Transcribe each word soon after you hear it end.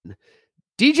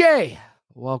DJ,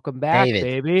 welcome back, David.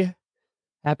 baby.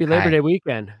 Happy Labor Day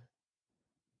weekend.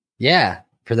 Yeah,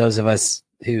 for those of us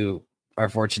who are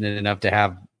fortunate enough to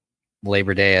have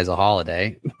Labor Day as a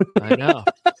holiday. I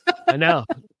know.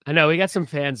 We got some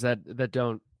fans that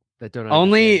don't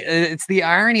Only understand. it's the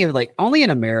irony of only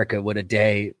in America would a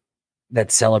day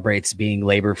that celebrates being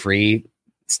labor free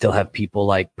still have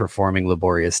people performing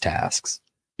laborious tasks.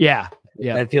 Yeah.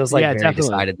 That feels very definitely.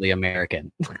 decidedly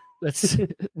American. That's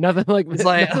nothing like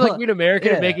being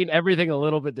American and making everything a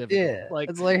little bit different. Yeah,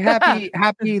 it's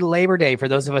happy Labor Day for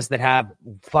those of us that have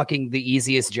fucking the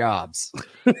easiest jobs.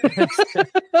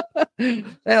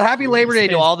 Happy Labor Day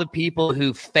to all the people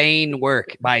who feign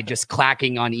work by just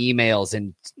clacking on emails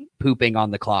and pooping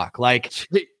on the clock. Okay.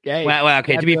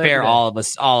 To be fair, all of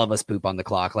us poop on the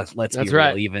clock. Let's be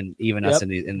real, even us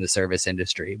in the service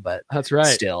industry. But that's right.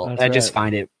 Still, I just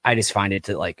find it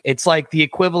to it's like the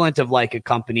equivalent of a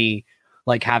company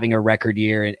having a record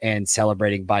year and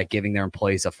celebrating by giving their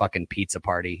employees a fucking pizza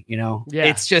party. Yeah,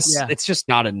 it's just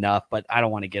not enough. But I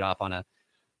don't want to get off on a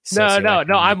no.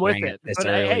 I'm with it.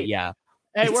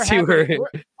 Hey, we're happy.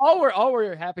 All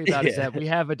we're happy about is that we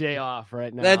have a day off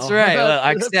right now. That's right. Well,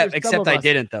 except I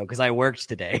didn't though, because I worked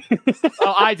today.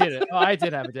 I didn't. I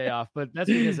did have a day off, but that's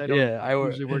because I don't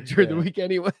usually work during the week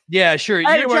anyway. Yeah, sure.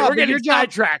 Anyway, we're getting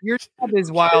sidetracked. Your job is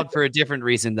wild for a different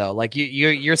reason though.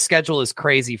 Your schedule is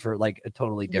crazy for a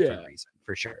totally different reason,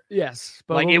 for sure. Yes,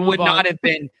 but it would not have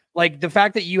been. The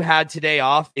fact that you had today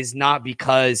off is not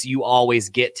because you always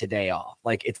get today off.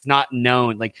 It's not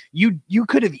known. You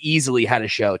could have easily had a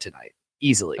show tonight.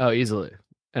 Easily. Oh, easily.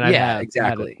 And I have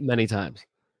exactly had it many times.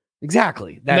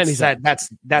 Exactly. That's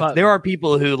there are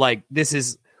people who this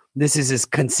is as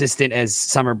consistent as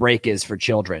summer break is for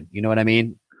children. You know what I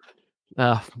mean?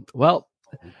 Well,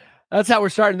 that's how we're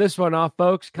starting this one off,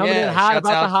 folks. Coming in hot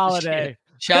about the holiday.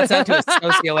 Shouts out to a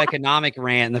socioeconomic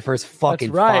rant in the first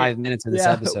fucking 5 minutes of this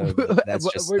episode.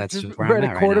 That's just where I'm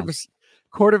at right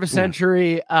quarter of a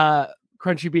century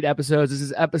Crunchy Beat episodes. This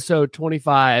is episode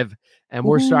 25, and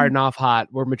we're starting off hot.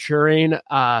 We're maturing,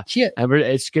 and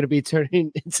it's going to be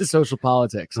turning into social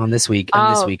politics on this week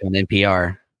on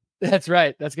NPR. That's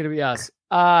right. That's going to be us.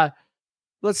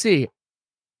 Let's see.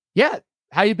 Yeah,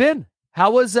 how you been? How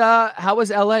was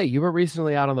LA? You were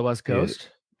recently out on the West Coast. Dude.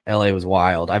 LA was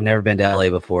wild. I've never been to LA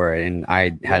before, and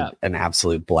I had an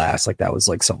absolute blast. That was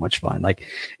so much fun.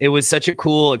 It was such a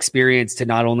cool experience to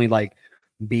not only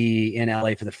be in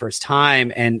LA for the first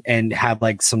time and have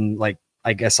some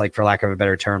I guess for lack of a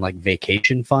better term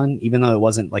vacation fun, even though it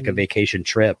wasn't a vacation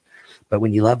trip. But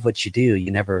when you love what you do,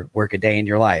 you never work a day in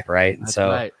your life, right? That's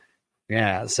right.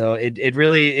 Yeah. So it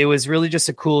was really just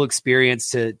a cool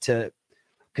experience to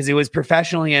because it was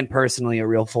professionally and personally a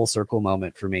real full circle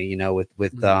moment for me, with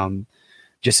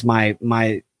just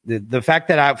the fact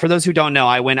that for those who don't know,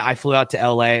 I flew out to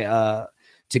LA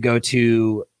to go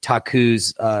to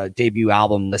Taku's debut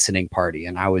album listening party.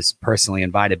 And I was personally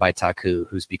invited by Taku,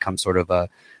 who's become sort of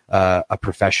a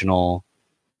professional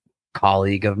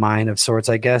colleague of mine of sorts,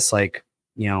 I guess, a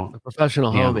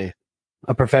professional homie.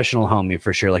 A professional homie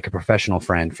for sure, a professional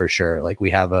friend for sure. We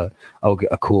have a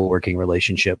cool working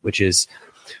relationship, which is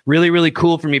really, really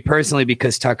cool for me personally,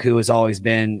 because Taku has always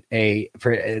been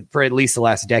for at least the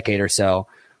last decade or so.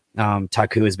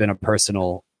 Taku has been a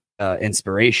personal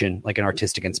inspiration, an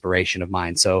artistic inspiration of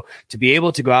mine. So to be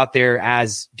able to go out there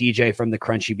as DJ from the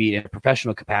Crunchy Beat in a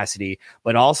professional capacity,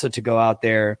 but also to go out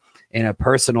there in a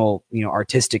personal,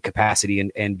 artistic capacity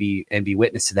and be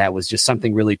witness to that was just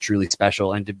something really, truly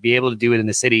special. And to be able to do it in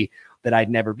the city that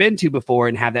I'd never been to before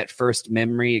and have that first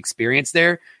memory experience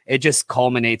there, it just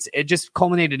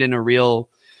culminated in a real,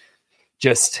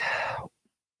 just,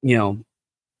 a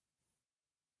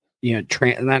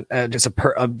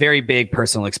very big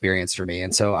personal experience for me.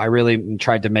 And so I really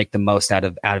tried to make the most out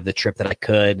of the trip that I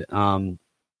could.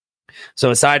 So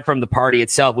aside from the party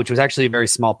itself, which was actually a very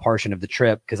small portion of the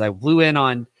trip, because I flew in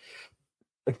on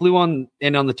the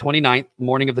 29th,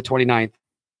 morning of the 29th.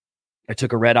 I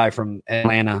took a red eye from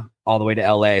Atlanta all the way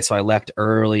to LA. So I left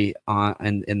early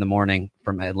in the morning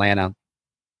from Atlanta,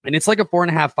 and it's a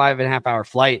 5.5 hour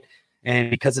flight. And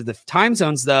because of the time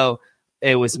zones though,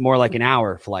 it was more like an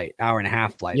hour and a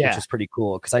half flight, which was pretty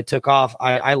cool. Cause I took off,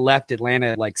 I left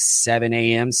Atlanta at 7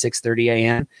 a.m., 6:30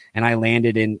 a.m. and I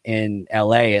landed in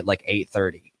LA at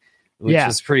 8:30, which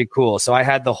was pretty cool. So I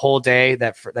had the whole day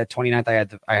that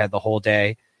 29th, I had the whole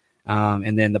day.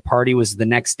 And then the party was the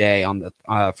next day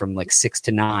from 6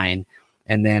 to 9.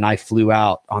 And then I flew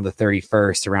out on the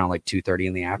 31st around 2:30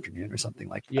 in the afternoon or something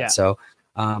like that. So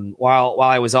while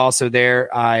I was also there,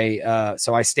 I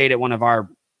stayed at one of our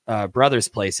brother's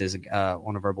place is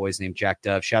one of our boys named Jack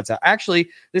Dove. Shouts out. Actually,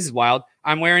 this is wild.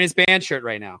 I'm wearing his band shirt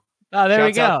right now. Oh, there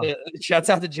we go. Shouts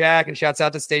out to Jack and shouts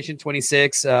out to Station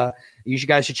 26. You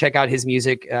guys should check out his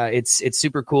music. It's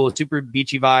super cool, super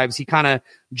beachy vibes. He kind of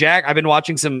Jack. I've been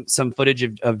watching some footage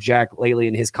of Jack lately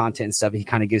and his content and stuff. He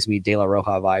kind of gives me De La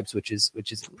Roja vibes, which is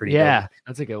pretty. Yeah, dope.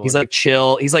 that's a good one. He's like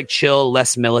chill. He's like chill,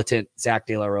 less militant Zach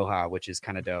De La Roja, which is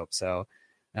kind of dope. So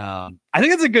I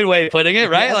think that's a good way of putting it,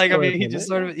 right? Like I mean, he just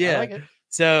sort of Like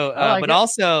so, but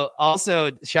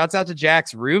also shouts out to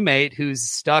Jack's roommate who's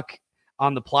stuck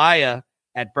on the playa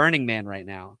at Burning Man right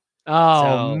now.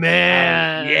 Oh,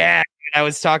 man. Yeah. I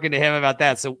was talking to him about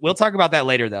that. So we'll talk about that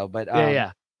later though. But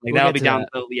like that'll be down.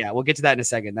 Yeah. We'll get to that in a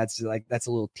second. That's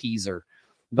a little teaser.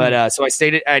 But so I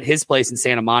stayed at his place in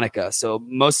Santa Monica. So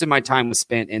most of my time was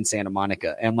spent in Santa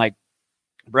Monica. And like,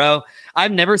 bro,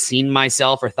 I've never seen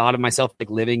myself or thought of myself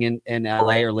like living in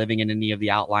LA or living in any of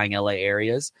the outlying LA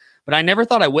areas. But I never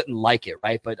thought I wouldn't like it,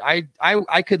 right? But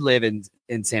I could live in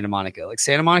Santa Monica. Like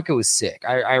Santa Monica was sick.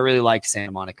 I really liked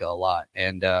Santa Monica a lot.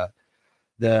 And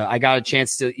I got a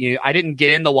chance to, I didn't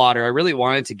get in the water. I really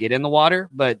wanted to get in the water,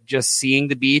 but just seeing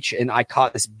the beach and I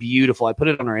caught this beautiful, I put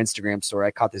it on our Instagram story.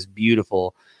 I caught this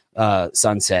beautiful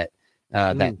sunset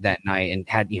that night and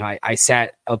had, I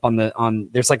sat up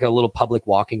there's like a little public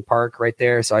walking park right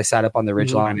there. So I sat up on the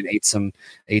ridgeline and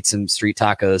ate some street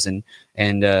tacos and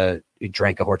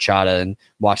drank a horchata and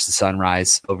watched the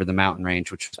sunrise over the mountain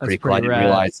range, which was pretty cool. I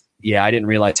didn't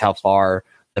realize how far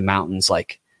the mountains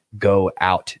like go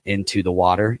out into the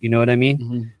water. You know what I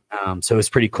mean? So it was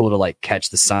pretty cool to like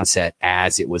catch the sunset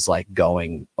as it was like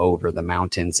going over the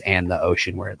mountains and the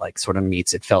ocean where it like sort of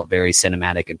meets. It felt very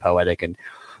cinematic and poetic. And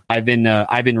I've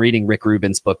been reading Rick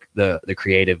Rubin's book, The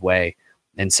Creative Way.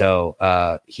 And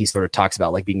so he sort of talks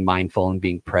about like being mindful and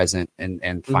being present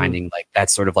and finding like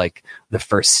that's sort of like the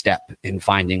first step in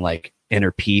finding like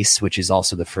inner peace, which is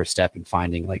also the first step in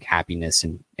finding like happiness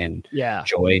and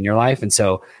joy in your life. And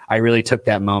so I really took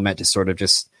that moment to sort of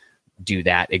just do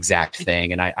that exact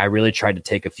thing. And I really tried to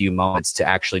take a few moments to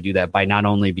actually do that by not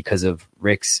only because of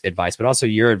Rick's advice, but also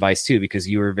your advice too, because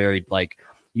you were very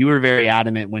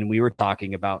adamant when we were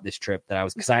talking about this trip that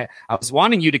I was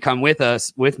wanting you to come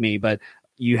with me, but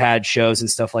you had shows and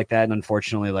stuff like that. And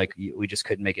unfortunately, like we just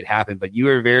couldn't make it happen, but you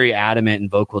were very adamant and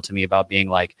vocal to me about being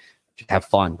like, just have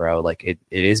fun, bro. Like it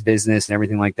is business and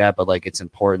everything like that, but like, it's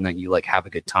important that you like have a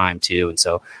good time too. And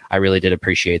so I really did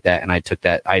appreciate that. And I took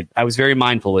that, I was very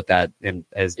mindful with that. And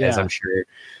as I'm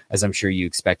sure you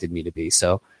expected me to be.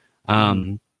 So,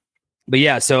 but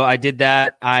yeah, so I did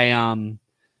that.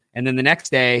 And then the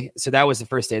next day, so that was the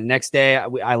first day. The next day,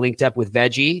 I linked up with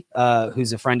Veggie,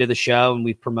 who's a friend of the show, and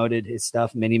we've promoted his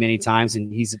stuff many, many times.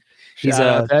 And he's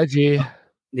Veggie.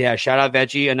 Yeah, shout out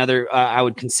Veggie. Another I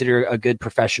would consider a good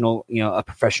professional, a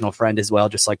professional friend as well,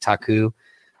 just like Taku.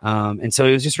 And so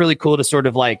it was just really cool to sort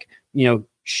of like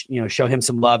show him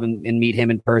some love and meet him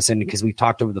in person because we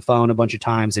talked over the phone a bunch of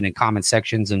times and in comment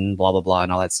sections and blah blah blah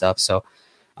and all that stuff. So.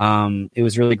 It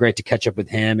was really great to catch up with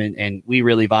him and we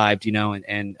really vibed,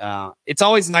 and it's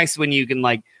always nice when you can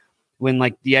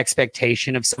when the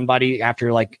expectation of somebody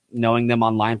after like knowing them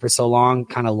online for so long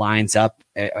kind of lines up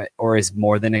or is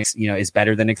more than, is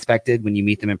better than expected when you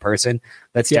meet them in person.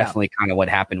 That's definitely kind of what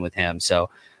happened with him. So,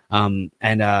 I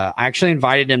actually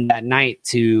invited him that night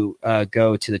to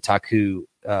go to the Taku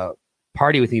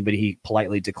party with me, but he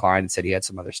politely declined and said he had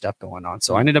some other stuff going on.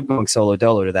 So I ended up going solo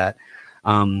dolo to that.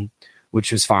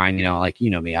 Which was fine, me. I could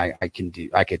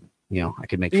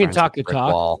make friends with talk the brick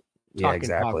wall. Yeah,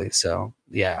 exactly. So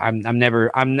yeah, I'm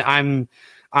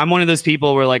one of those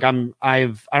people where like I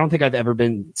don't think I've ever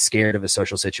been scared of a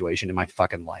social situation in my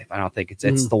fucking life. I don't think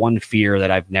it's the one fear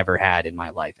that I've never had in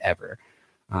my life ever.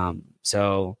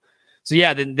 So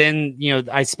yeah, then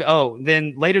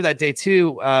then later that day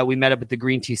too, we met up with the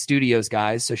Green Tea Studios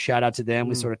guys. So shout out to them.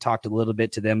 We sort of talked a little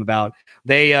bit to them about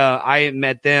I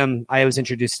met them. I was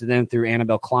introduced to them through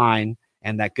Annabelle Klein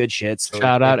and That Good Shit. So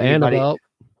shout out Annabelle.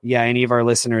 Yeah, any of our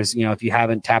listeners, if you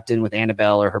haven't tapped in with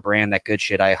Annabelle or her brand That Good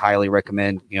Shit, I highly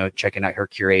recommend checking out her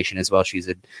curation as well. She's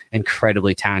an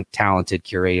incredibly talented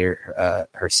curator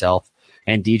herself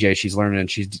and DJ. She's learning and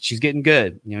she's getting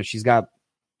good. She's got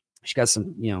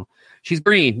some she's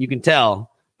green, you can tell,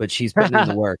 but she's putting in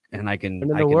the work, and I can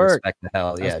respect the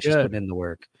hell. Yeah, she's putting in the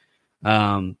work.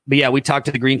 But yeah, we talked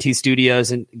to the Green Tea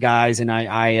Studios and guys, and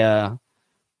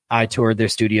I toured their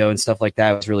studio and stuff like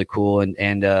that. It was really cool,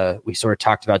 and we sort of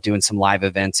talked about doing some live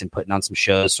events and putting on some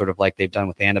shows, sort of like they've done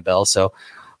with Annabelle. So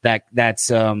that's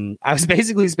I was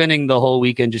basically spending the whole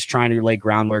weekend just trying to lay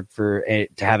groundwork to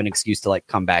have an excuse to like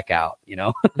come back out,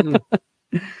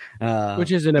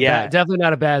 Which isn't definitely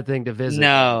not a bad thing to visit.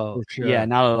 No, sure. Yeah,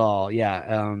 not at all.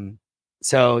 Yeah.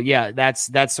 So yeah,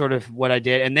 that's sort of what I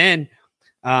did. And then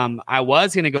I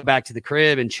was going to go back to the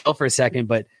crib and chill for a second,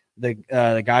 but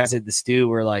the guys at the stew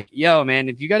were like, yo, man,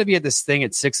 if you got to be at this thing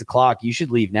at 6:00, you should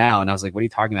leave now. And I was like, what are you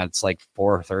talking about? It's like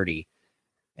 4:30.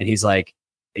 And he's like,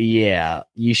 yeah,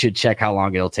 you should check how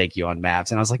long it'll take you on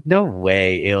maps. And I was like, no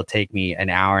way. It'll take me an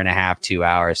hour and a half, 2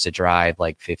 hours to drive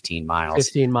like 15 miles.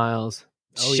 15 miles.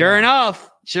 Oh, sure enough,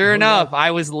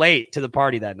 I was late to the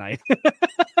party that night.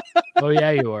 Oh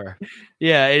yeah, you were.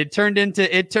 Yeah, it turned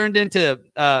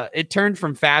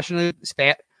from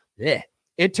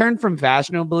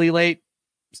fashionably late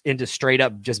into straight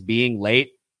up just being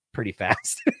late pretty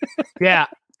fast. Yeah.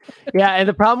 And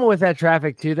the problem with that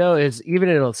traffic too, though, is even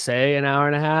it'll say an hour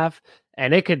and a half,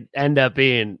 and it could end up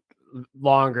being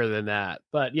longer than that.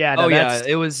 But yeah,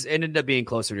 it ended up being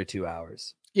closer to 2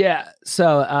 hours. Yeah.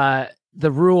 So the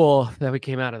rule that we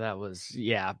came out of that was,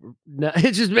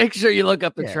 just make sure you look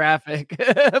up the traffic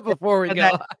before we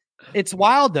go. It's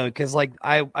wild though, because like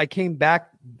I came back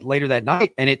later that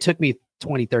night and it took me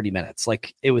 20-30 minutes.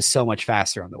 Like it was so much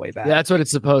faster on the way back. Yeah, that's what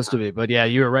it's supposed to be. But yeah,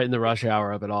 you were right in the rush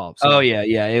hour of it all. So. Oh yeah.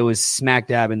 It was smack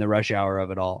dab in the rush hour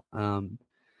of it all.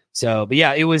 But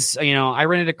yeah, it was, I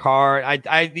rented a car.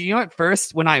 At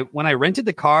first when I rented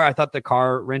the car, I thought the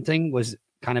car renting was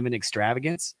kind of an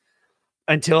extravagance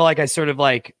until like I sort of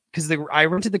like, because I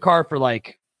rented the car for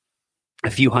like a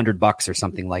few $100 or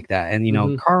something like that.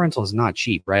 And, car rental is not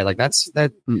cheap, right? Like that's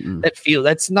not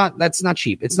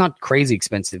cheap. It's not crazy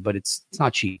expensive, but it's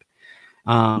not cheap.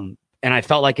 And I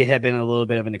felt like it had been a little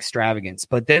bit of an extravagance,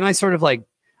 but then I sort of like,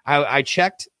 I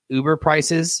checked Uber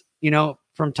prices,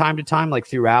 from time to time, like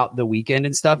throughout the weekend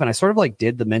and stuff. And I sort of like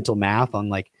did the mental math on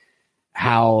like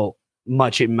how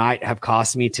much it might have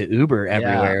cost me to Uber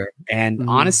everywhere. And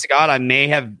honest to God, I may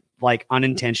have like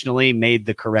unintentionally made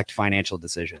the correct financial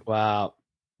decision. Wow.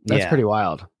 That's pretty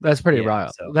wild. That's pretty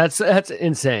wild. So. That's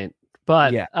insane.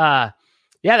 But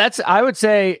that's, I would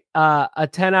say a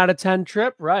 10 out of 10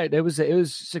 trip. Right. It was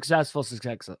successful.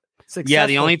 Yeah.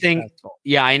 The only thing,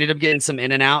 I ended up getting some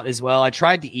In-N-Out as well. I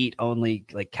tried to eat only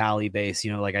like Cali based,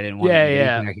 like I didn't want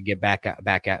anything I could get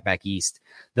back east.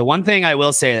 The one thing I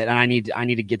will say that I need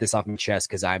to get this off my chest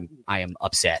because I am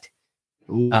upset.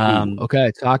 Ooh,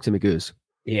 okay. Talk to me, Goose.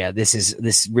 Yeah,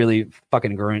 this really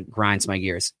fucking grinds my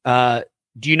gears. Have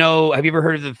you ever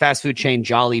heard of the fast food chain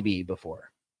Jollibee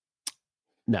before?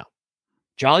 No.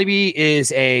 Jollibee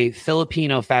is a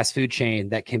Filipino fast food chain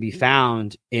that can be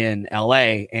found in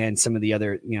LA and some of the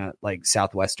other, like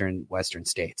Western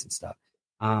states and stuff.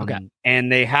 Okay.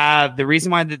 And they have the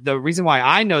reason why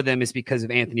I know them is because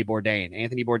of Anthony Bourdain.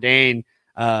 Anthony Bourdain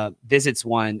visits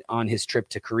one on his trip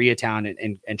to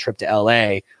Koreatown and trip to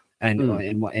LA. And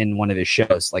in one of his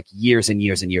shows, like years and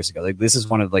years and years ago, like this is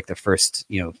one of like the first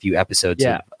few episodes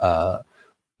of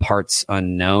Parts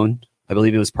Unknown. I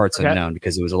believe it was Parts Unknown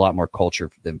because it was a lot more culture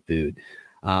than food.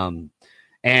 And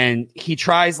he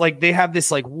tries like they have this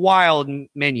like wild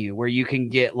menu where you can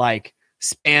get like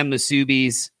spam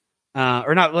musubis,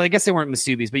 or not. Well, I guess they weren't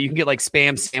musubis, but you can get like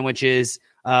spam sandwiches,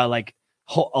 like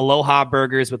Aloha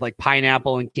burgers with like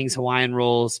pineapple and King's Hawaiian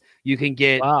rolls. You can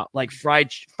get like fried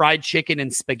chicken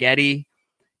and spaghetti,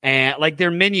 and like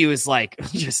their menu is like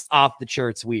just off the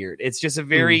charts weird. It's just a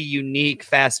very unique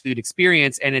fast food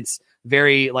experience, and it's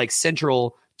very like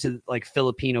central to like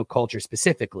Filipino culture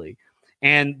specifically.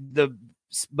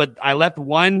 But I left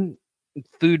one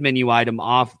food menu item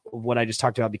off of what I just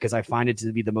talked about because I find it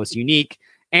to be the most unique,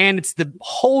 and it's the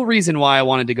whole reason why I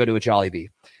wanted to go to a Jollibee.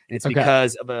 And it's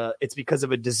because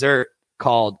of a dessert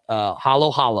called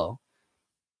Halo Halo.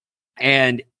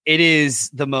 And it is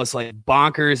the most like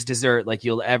bonkers dessert like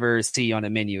you'll ever see on a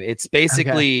menu. It's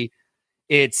basically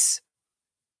it's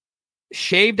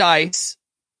shaved ice,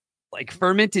 like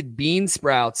fermented bean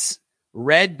sprouts,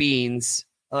 red beans,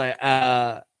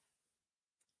 then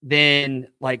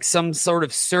like some sort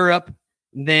of syrup.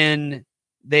 Then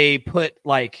they put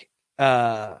like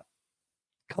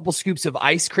couple scoops of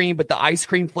ice cream, but the ice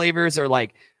cream flavors are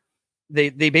like they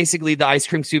basically the ice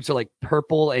cream scoops are like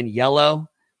purple and yellow,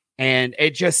 and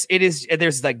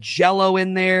there's like jello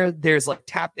in there, there's like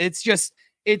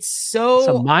it's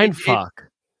so a mind fuck.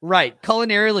 Right,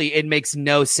 culinarily it makes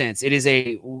no sense.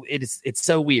 It's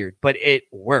so weird, but it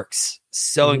works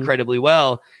so incredibly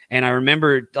well. And I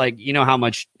remember like how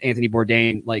much Anthony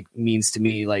Bourdain like means to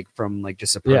me, like from like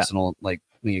just a personal like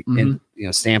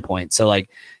standpoint. So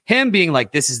like him being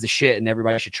like, this is the shit and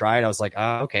everybody should try it. I was like,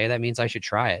 oh, okay, that means I should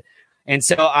try it. And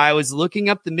so I was looking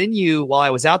up the menu while I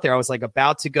was out there. I was like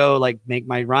about to go like make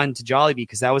my run to Jollibee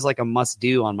because that was like a must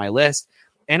do on my list.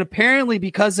 And apparently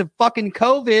because of fucking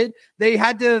COVID, they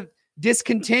had to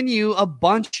discontinue a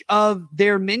bunch of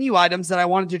their menu items that I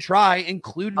wanted to try,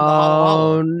 including the Halo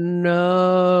Halo. Oh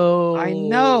no. I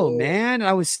know, man.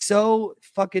 I was so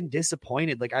fucking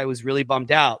disappointed. Like I was really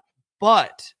bummed out.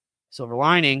 But silver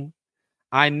lining,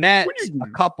 I met a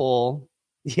couple.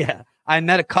 Yeah. I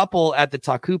met a couple at the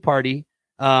Taku party.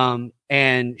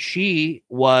 And she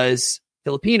was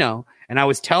Filipino. And I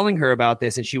was telling her about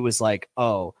this, and she was like,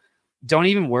 oh, don't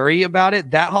even worry about it.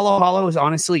 That Halo Halo is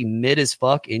honestly mid as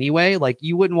fuck anyway. Like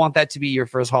you wouldn't want that to be your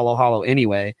first Halo Halo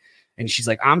anyway. And she's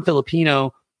like, I'm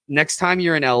Filipino. Next time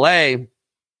you're in LA,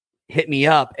 hit me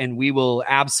up and we will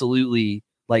absolutely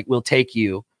like, we'll take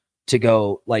you to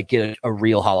go like get a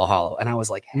real Halo Halo. And I was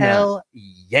like, hell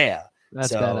yeah. That's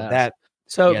so badass.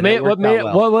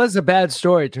 What was a bad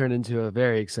story turned into a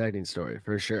very exciting story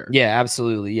for sure. Yeah,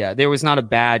 absolutely. Yeah. There was not a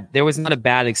bad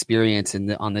experience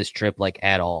on this trip, like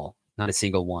at all. Not a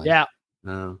single one. Yeah.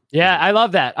 Yeah. I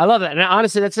love that. And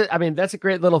honestly, that's a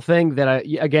great little thing that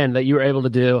that you were able to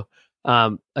do.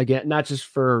 Again, not just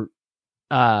for,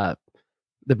 the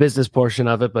business portion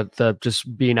of it, but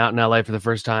just being out in LA for the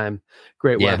first time,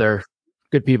 great weather,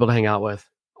 good people to hang out with,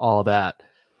 all that.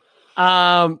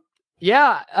 Other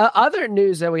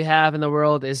news that we have in the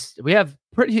world is we have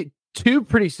two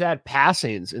pretty sad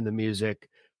passings in the music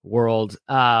world.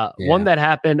 One that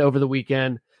happened over the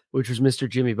weekend, which was Mr.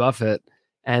 Jimmy Buffett.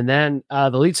 And then the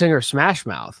lead singer of Smash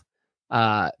Mouth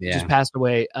just passed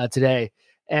away today.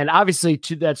 And obviously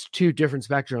that's two different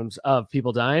spectrums of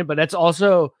people dying, but that's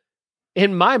also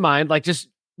in my mind, like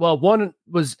one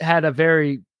had a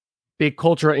very big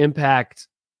cultural impact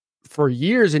for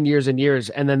years and years and years.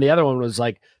 And then the other one was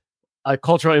like a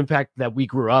cultural impact that we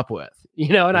grew up with,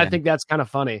 and I think that's kind of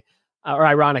funny or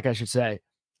ironic, I should say.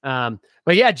 But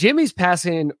yeah, Jimmy's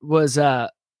passing was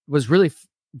really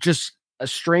just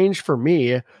strange for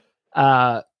me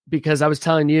because I was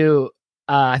telling you,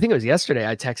 I think it was yesterday,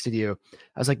 I texted you.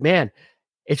 I was like, man,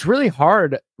 it's really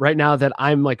hard right now that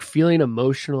I'm like feeling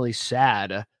emotionally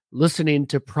sad listening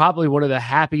to probably one of the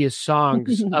happiest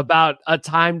songs about a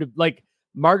time to like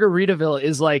Margaritaville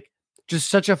is like just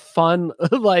such a fun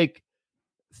like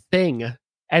thing.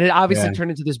 And it obviously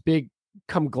turned into this big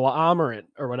conglomerate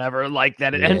or whatever, like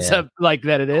that it ends up like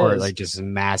that it is. Or like just a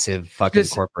massive fucking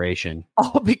corporation.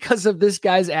 All because of this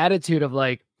guy's attitude of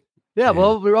like,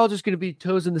 well, we're all just going to be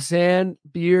toes in the sand,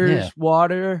 beers,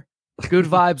 water, good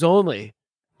vibes only.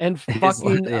 And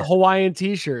fucking Hawaiian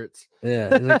t-shirts.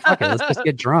 Yeah. Like, fuck it. Let's just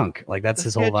get drunk. Like that's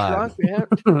his whole vibe.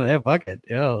 Drunk, yeah, fuck it.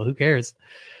 Yo, who cares?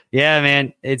 Yeah,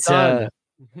 man. It's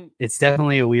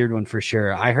definitely a weird one for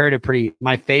sure. I heard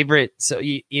my favorite. So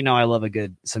I love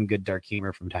some good dark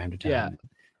humor from time to time. Yeah.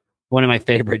 One of my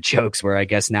favorite jokes where I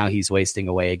guess now he's wasting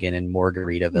away again in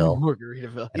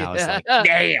Margaritaville. And I was like,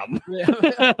 damn.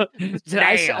 Damn.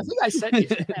 I think I sent you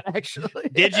that actually.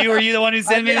 Did you? Were you the one who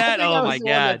sent me that? Oh my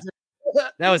God.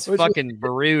 That was fucking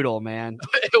brutal, man.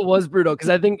 It was brutal because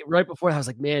I think right before I was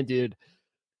like, man, dude,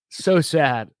 so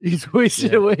sad. He's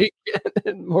wasted away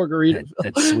in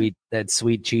Margaritaville. That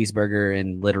sweet cheeseburger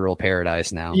in literal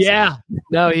paradise now. Yeah, so.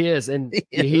 No, he is, and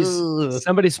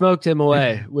somebody smoked him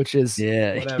away, which is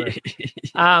whatever.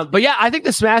 But yeah, I think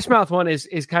the Smash Mouth one is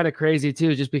kind of crazy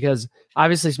too, just because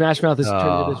obviously Smash Mouth has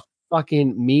turned into this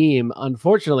fucking meme,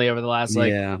 unfortunately, over the last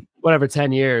 10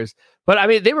 years. But I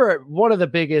mean, they were one of the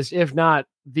biggest, if not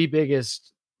the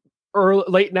biggest,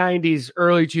 late 90s,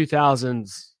 early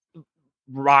 2000s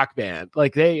rock band.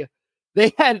 Like they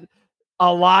had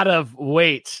a lot of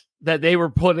weight that they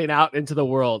were putting out into the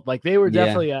world. Like they were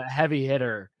definitely a heavy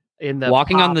hitter in the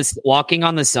Walking on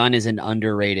the Sun is an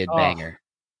underrated banger.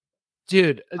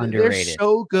 Dude, underrated. They're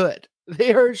so good.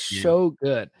 They are so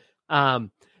good. So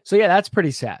yeah, that's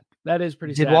pretty sad. That is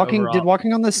pretty sad. Did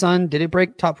Walking on the Sun, did it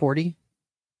break top 40?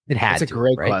 It had. That's a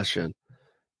great question.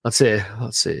 Let's see.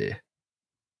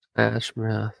 Smash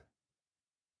Mouth.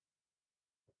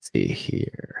 Let's see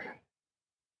here.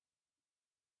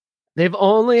 They've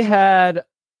only had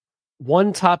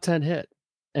one top 10 hit,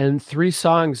 and 3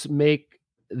 songs make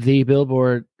the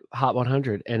Billboard Hot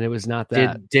 100, and it was not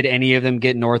that. Did any of them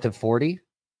get north of 40?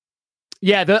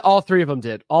 Yeah, all 3 of them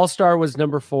did. All Star was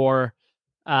number 4.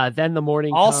 Then The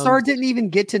Morning All Star didn't even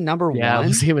get to number 1. Yeah, it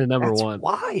was even number That's 1.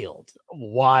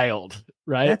 Wild,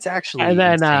 right? That's actually. And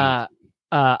then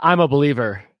I'm a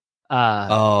Believer.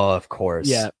 Of course.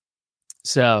 Yeah.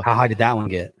 So how high did that one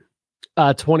get?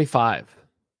 25.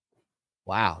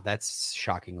 Wow, that's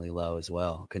shockingly low as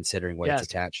well, considering what it's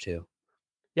attached to.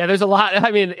 Yeah, there's a lot. I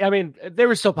mean, they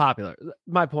were still popular.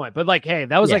 My point, but like, hey,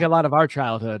 that was like a lot of our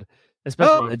childhood,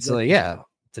 especially.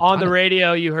 It's on the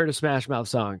radio. You heard a Smash Mouth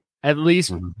song at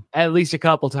least a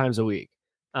couple times a week.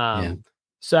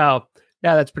 So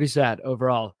yeah, that's pretty sad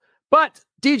overall. But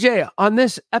DJ, on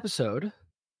this episode,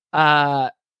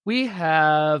 we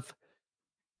have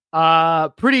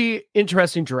a pretty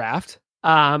interesting draft.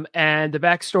 And the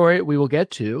backstory we will get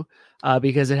to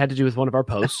because it had to do with one of our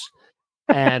posts,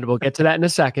 and we'll get to that in a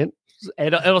second.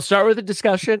 It'll start with a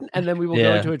discussion, and then we will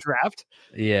go into a draft.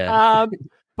 Yeah.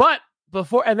 But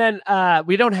before, and then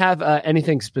we don't have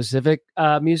anything specific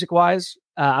music wise.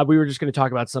 We were just going to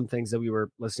talk about some things that we were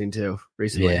listening to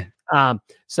recently. Yeah.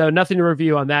 So nothing to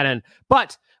review on that end.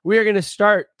 But we are going to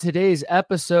start today's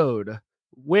episode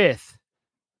with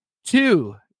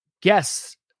two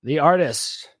guests, the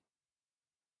artists.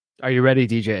 Are you ready,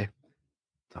 DJ?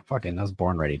 I was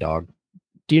born ready, dog.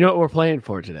 Do you know what we're playing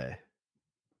for today?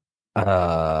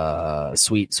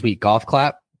 Sweet golf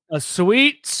clap. A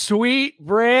sweet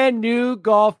brand new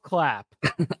golf clap.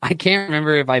 I can't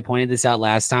remember if I pointed this out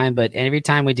last time, but every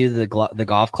time we do the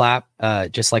golf clap,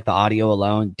 just like the audio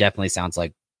alone, definitely sounds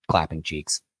like clapping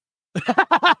cheeks.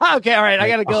 Okay, all right. I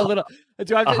gotta go a little.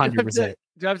 Do I have 100%.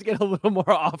 Do I have to get a little more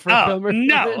off?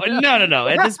 No.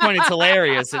 At this point, it's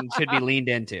hilarious and should be leaned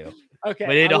into. Okay,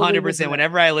 but it 100%.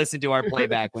 Whenever I listen to our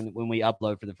playback when we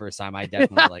upload for the first time, I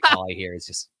definitely like all I hear is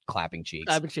just clapping cheeks.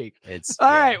 Clapping cheek. It's all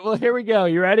right. Well, here we go.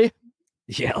 You ready?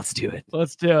 Yeah, let's do it.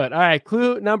 Let's do it. All right.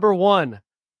 Clue number 1.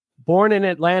 Born in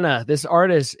Atlanta, this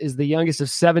artist is the youngest of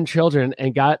 7 children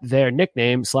and got their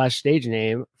nickname / stage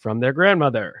name from their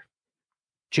grandmother.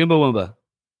 Chumbawamba.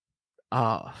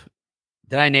 Oh,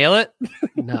 did I nail it?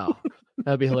 No.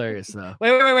 That'd be hilarious, though.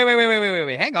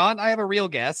 Wait. Hang on. I have a real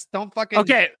guess. Don't fucking.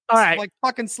 Okay. All right. Like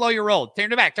fucking slow your roll.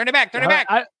 Turn it back.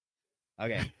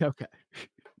 Okay. Okay.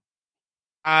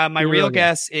 My real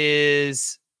guess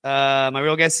is 2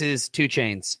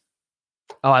 Chainz.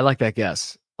 Oh, I like that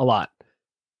guess a lot.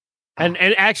 And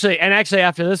actually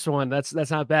after this one, that's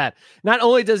not bad. Not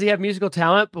only does he have musical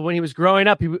talent, but when he was growing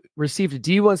up, he received a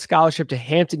D1 scholarship to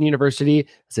Hampton University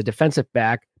as a defensive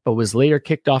back, but was later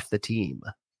kicked off the team.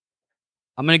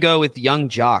 I'm going to go with Young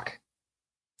Jock.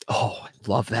 Oh, I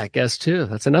love that guess too.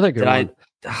 That's another good one.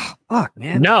 Fuck,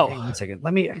 man. No. Hang on a second.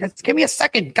 Give me a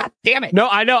second. God damn it. No,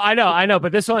 I know.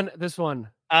 But this one.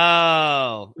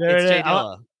 Oh, it's Jay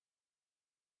Dilla.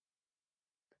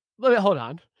 Hold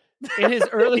on. In his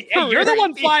early career, you're the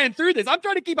one flying through this. I'm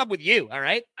trying to keep up with you. All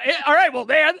right. All right. Well,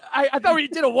 man, I thought we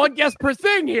did a one guess per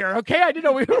thing here. Okay. I didn't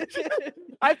know we were.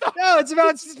 I thought no, it's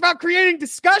about creating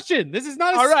discussion. This is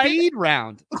not a speed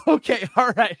round. Okay.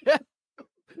 All right.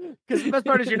 Because the best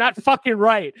part is you're not fucking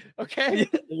right. Okay.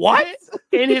 What?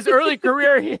 In his early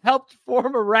career, he helped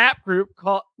form a rap group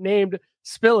named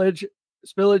Spillage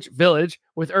Village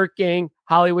with Earth Gang,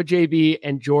 Hollywood JB,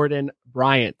 and Jordan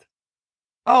Bryant.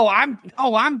 I'm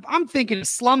thinking of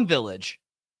Slum Village.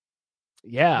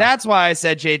 Yeah. That's why I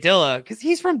said Jay Dilla, because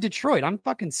he's from Detroit. I'm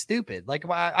fucking stupid. Like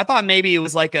I thought maybe it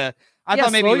was like a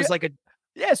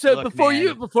yeah, so look, before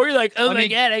you're like, oh my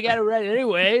god, I got it right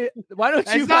anyway. Why don't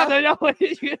you? I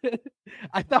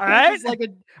thought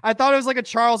it was like a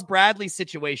Charles Bradley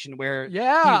situation where he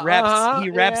reps.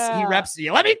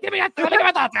 Let me give me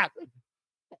my thoughts out.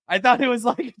 I thought it was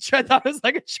like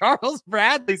a Charles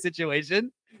Bradley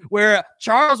situation where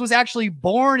Charles was actually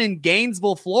born in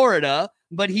Gainesville, Florida,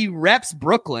 but he reps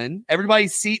Brooklyn. Everybody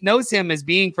knows him as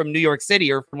being from New York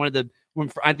City or from I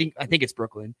think it's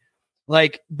Brooklyn.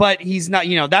 Like, but he's not,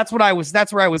 that's where I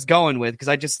was going with. Cause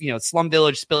I just, Slum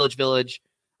Village, Spillage Village.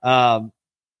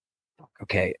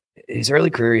 Okay. His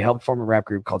early career, he helped form a rap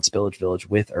group called Spillage Village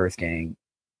with Earth Gang.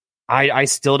 I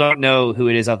still don't know who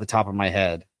it is off the top of my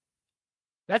head.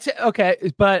 That's it.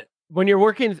 Okay. But when you're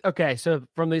working, so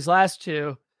from these last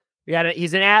two,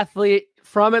 he's an athlete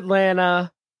from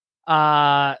Atlanta,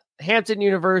 Hampton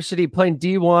University, playing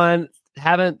D1.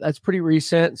 That's pretty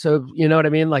recent. So you know what I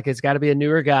mean? Like it's got to be a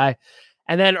newer guy.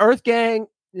 And then Earth Gang,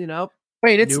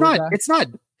 Wait, it's not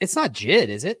Jid,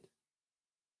 is it?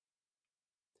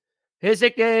 His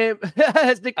nickname.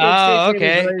 Oh,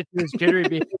 okay.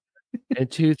 In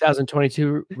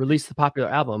 2022, released the popular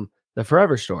album, The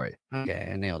Forever Story. Okay,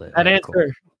 I nailed it. That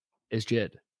answer is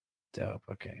Jid. Dope.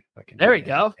 Okay. There we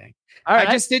go. Okay. All right.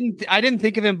 I didn't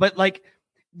think of him, but like,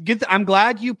 I'm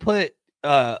glad you put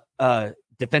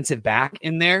defensive back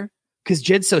in there because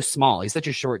Jid's so small. He's such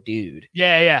a short dude.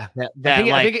 Yeah. I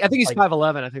think he's like,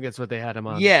 5'11". I think that's what they had him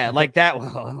on. Yeah, like that.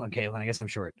 Well, okay. Well, I guess I'm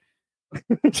short.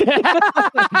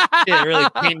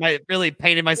 really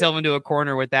painted myself into a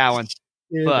corner with that one.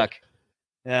 Yeah. Fuck.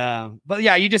 But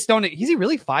yeah, you just don't. Is he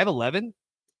really 5'11"?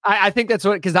 I think that's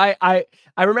what, because I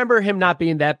remember him not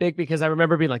being that big because I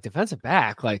remember being like defensive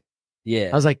back. Like, yeah,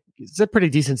 I was like, it's a pretty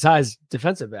decent sized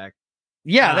defensive back.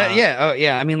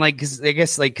 Yeah. I mean, like, cause I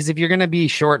guess, like, cause if you're gonna be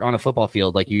short on a football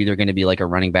field, like, you're either gonna be like a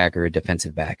running back or a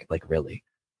defensive back. Like, really,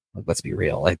 like, let's be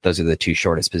real. Like, those are the two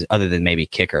shortest, other than maybe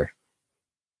kicker.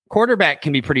 Quarterback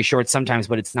can be pretty short sometimes,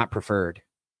 but it's not preferred.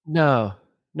 No,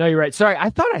 you're right. Sorry, I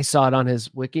thought I saw it on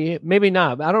his wiki. Maybe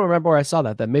not. I don't remember where I saw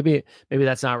that. Then maybe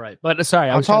that's not right. But sorry,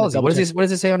 how tall is he? What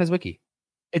does it say on his wiki?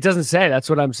 It doesn't say. That's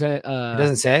what I'm saying. It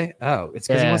doesn't say. Oh, it's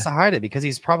because he wants to hide it because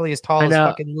he's probably as tall as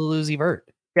fucking Lil Uzi Vert.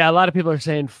 Yeah, a lot of people are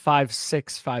saying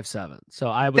 5'6", 5'7". So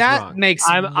I was wrong. That makes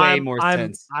way more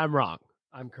sense. I'm wrong.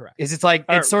 I'm correct. Is it's like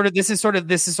it's sort of this is sort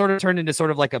of turned into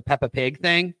sort of like a Peppa Pig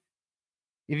thing.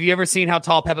 Have you ever seen how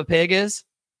tall Peppa Pig is?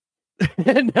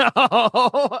 No.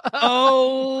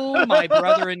 Oh, my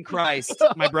brother in Christ.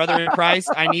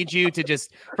 I need you to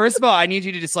just, first of all,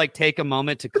 like take a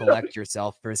moment to collect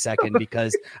yourself for a second,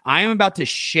 because I am about to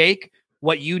shake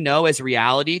what you know as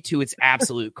reality to its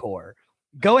absolute core.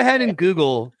 Go ahead and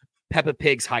Google Peppa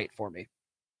Pig's height for me.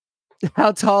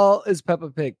 How tall is Peppa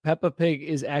Pig? Peppa Pig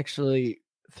is actually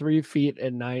 3 feet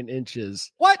and 9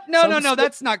 inches. What? No,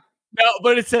 that's not. No,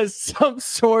 but it says some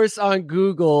source on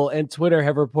Google and Twitter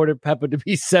have reported Peppa to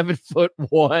be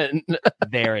 7'1".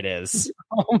 There it is.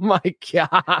 Oh my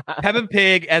God. Peppa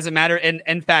Pig, as a matter, and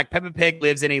in fact, Peppa Pig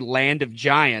lives in a land of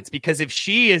giants, because if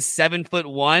she is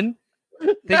 7'1",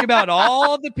 think about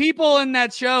all the people in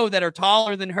that show that are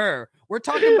taller than her. We're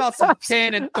talking about some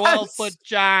 10 and 12-foot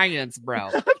giants, bro.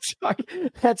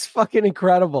 That's fucking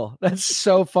incredible. That's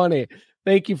so funny.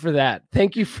 Thank you for that.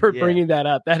 Thank you for bringing that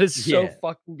up. That is so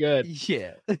fucking good.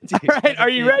 Yeah. Dude, all right.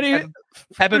 Are you ready?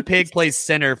 Peppa Pig plays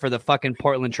center for the fucking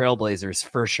Portland Trailblazers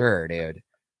for sure, dude.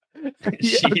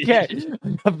 Okay.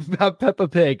 About Peppa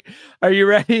Pig. Are you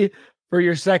ready for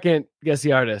your second Guess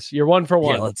the Artist? You're 1 for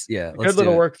 1. Let's good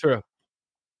little work through.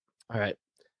 All right.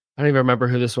 I don't even remember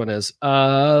who this one is.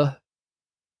 Hold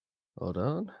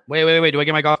on. Wait. Do I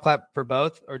get my golf clap for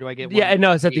both, or do I get one? Yeah,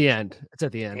 no, it's at the end. It's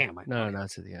at the end. Damn, no,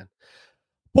 it's at the end.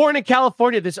 Born in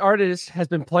California, this artist has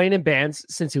been playing in bands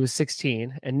since he was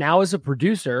 16, and now is a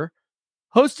producer,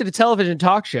 hosted a television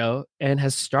talk show, and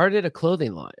has started a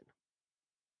clothing line.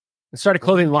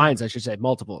 Lines, I should say,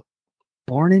 multiple.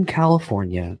 Born in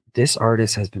California, this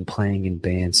artist has been playing in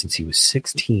bands since he was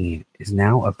 16, is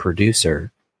now a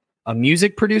producer. A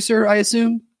music producer, I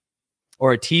assume?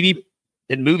 Or a TV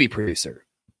and movie producer?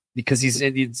 Because he's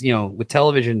with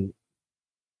television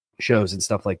shows and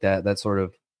stuff like that, that sort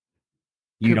of...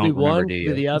 You don't remember, do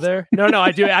you? The other? No,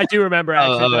 I do. I do remember.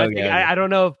 Actually, okay. I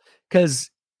don't know because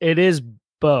it is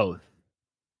both.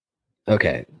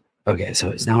 Okay. So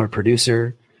he's now a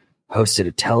producer, hosted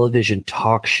a television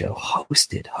talk show,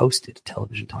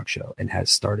 and has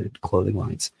started clothing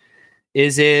lines.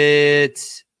 Is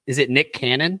it Nick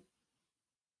Cannon?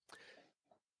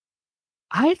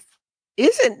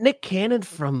 Isn't Nick Cannon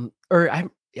from? I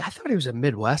thought he was a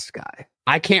Midwest guy.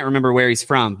 I can't remember where he's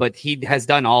from, but he has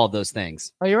done all of those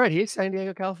things. Oh, you're right. He's San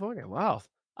Diego, California. Wow.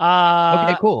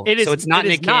 Okay, cool. So it's not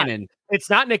Nick Cannon. It's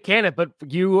not Nick Cannon, but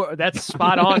that's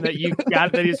spot on that you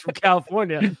got that he's from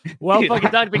California. Well,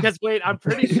 fucking done. Because wait, I'm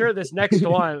pretty sure this next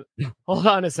one. Hold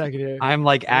on a second here. I'm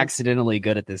like accidentally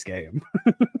good at this game.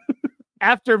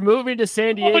 After moving to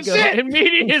San Diego and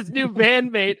meeting his new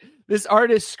bandmate, this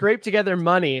artist scraped together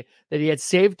money that he had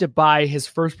saved to buy his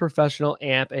first professional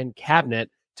amp and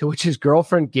cabinet, to which his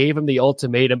girlfriend gave him the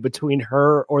ultimatum between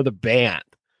her or the band.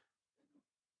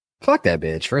 Fuck that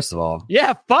bitch, first of all.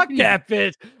 Yeah, fuck that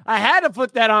bitch. I had to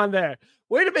put that on there.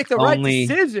 Way to make the right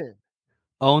decision.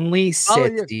 Only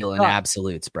Sith deal in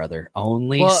absolutes, brother.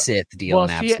 Only Sith deal in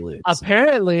absolutes.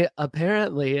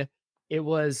 Apparently, it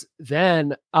was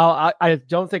then. I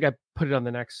don't think I put it on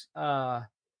the next.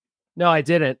 No, I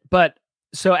didn't. But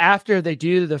so after they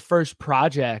do the first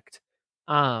project,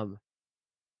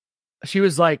 she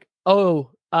was like,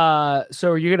 "Oh,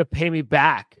 so you're gonna pay me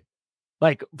back,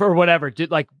 like for whatever? Did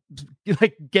like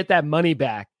get that money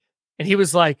back?" And he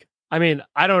was like, "I mean,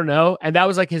 I don't know." And that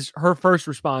was like her first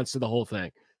response to the whole thing.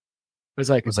 It was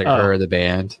like her, the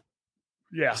band.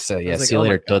 Yeah. So yeah, see you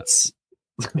later, Toots.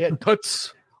 Yeah,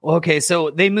 Toots. Okay,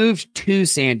 so they moved to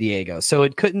San Diego, so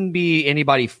it couldn't be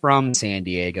anybody from San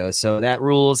Diego. So that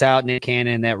rules out Nick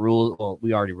Cannon. Well,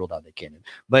 we already ruled out Nick Cannon,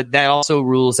 but that also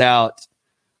rules out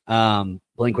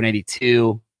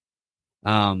Blink-182.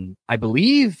 I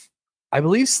believe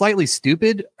Slightly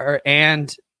Stoopid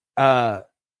I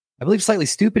believe Slightly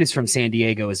Stoopid is from San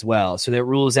Diego as well. So that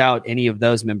rules out any of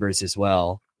those members as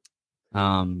well.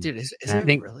 Dude, is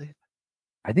it really?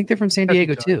 I think they're from San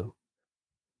Diego too.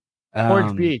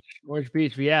 Orange Beach,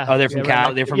 yeah. Oh, they're from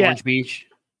Cal. They're from Orange Beach.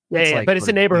 Yeah, like, but it's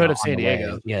a neighborhood of San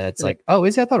Diego. Yeah, it's like,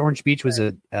 is it? I thought Orange Beach was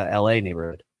a LA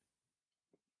neighborhood.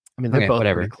 I mean, they're both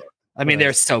whatever. I mean,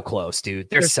 they're so close, dude.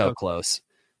 They're so close.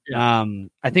 Yeah.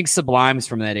 I think Sublime's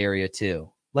from that area too.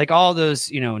 Like all those,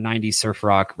 90s surf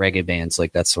rock reggae bands,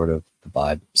 like that's sort of the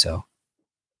vibe. So,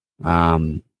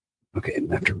 okay.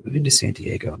 After moving to San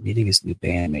Diego, meeting his new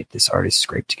bandmate, this artist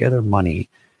scraped together money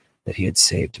that he had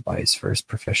saved to buy his first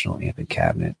professional amp and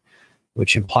cabinet,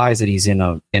 which implies that he's in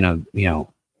a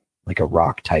like a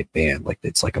rock type band, like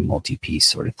it's like a multi-piece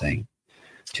sort of thing.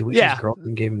 To which his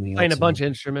girlfriend gave him the playing a bunch of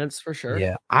instruments for sure.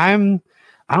 Yeah, I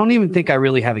don't even think I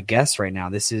really have a guess right now.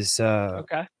 This is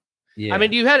okay. Yeah, I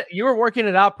mean, you were working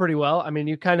it out pretty well. I mean,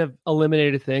 you kind of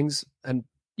eliminated things, and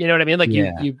you know what I mean. Like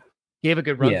you gave a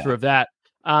good run through of that.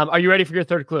 Are you ready for your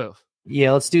third clue?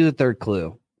 Yeah, let's do the third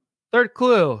clue. Third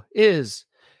clue is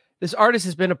this artist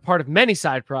has been a part of many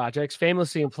side projects,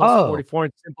 famously in Plus 44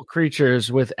 and Simple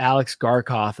Creatures with Alex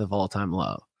Garkoff of All Time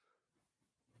Low.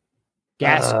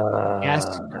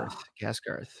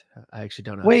 Gasgarth. I actually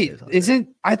don't know. Wait,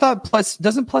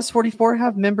 doesn't Plus 44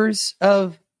 have members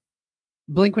of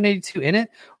Blink-182 in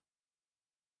it?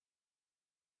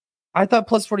 I thought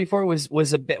Plus 44 was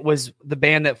the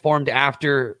band that formed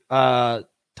after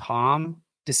Tom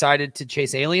decided to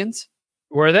chase aliens.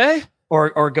 Were they?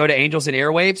 Or go to Angels and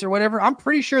Airwaves or whatever. I'm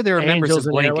pretty sure they were members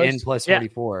of Blink and Plus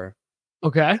 44.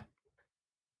 Okay.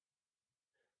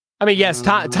 I mean, yes,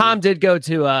 Tom did go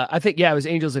to, I think, it was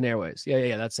Angels and Airwaves.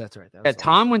 Yeah, that's right.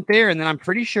 Tom went there, and then I'm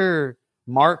pretty sure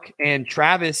Mark and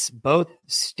Travis both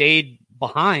stayed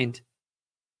behind.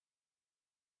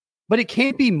 But it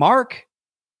can't be Mark,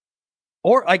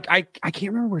 or like I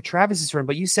can't remember where Travis is from.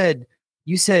 But you said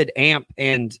amp,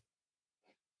 and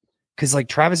because like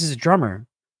Travis is a drummer.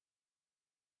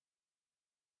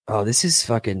 Oh, this is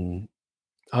fucking.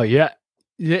 Oh yeah.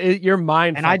 Your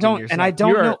mind, and I don't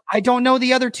know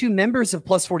the other two members of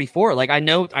Plus 44. Like I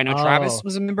know Travis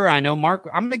was a member. I know Mark.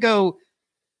 I'm gonna go.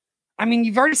 I mean,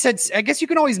 you've already said. I guess you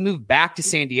can always move back to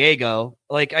San Diego.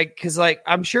 Because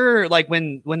I'm sure like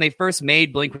when they first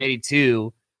made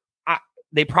Blink-182,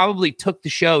 they probably took the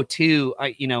show to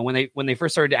when they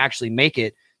first started to actually make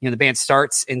it. The band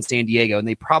starts in San Diego, and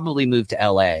they probably moved to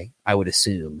L.A. I would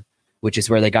assume. Which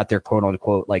is where they got their quote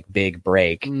unquote like big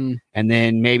break, and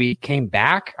then maybe came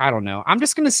back. I don't know. I'm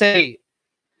just gonna say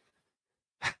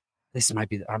this might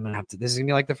be. This is gonna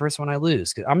be like the first one I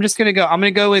lose. I'm gonna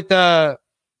go with Mark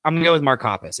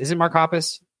Hoppus. Is it Mark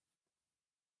Hoppus?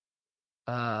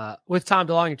 With Tom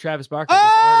DeLonge and Travis Barker.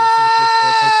 Oh!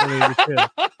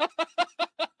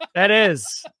 That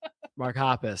is Mark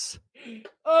Hoppus.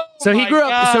 So he grew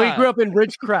up in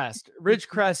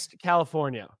Ridgecrest,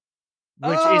 California.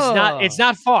 Which is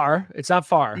not far. It's not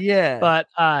far. Yeah. But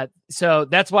so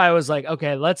that's why I was like,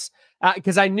 okay, let's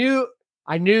because I knew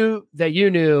that you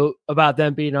knew about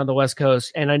them being on the West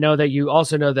Coast, and I know that you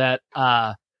also know that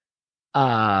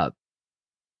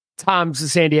Tom's a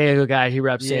San Diego guy. He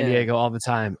reps San Diego all the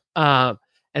time. And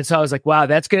so I was like, wow,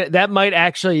 that might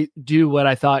actually do what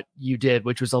I thought you did,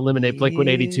 which was eliminate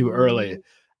Blink-182 early.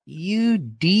 You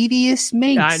devious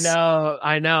minx.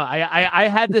 I know. I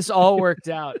had this all worked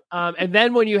out. And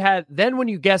then when you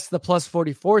guessed the Plus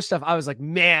 44 stuff, I was like,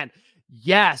 man,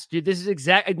 yes, dude, this is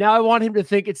exactly. Now I want him to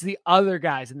think it's the other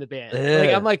guys in the band.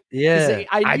 Like, I'm like, yeah,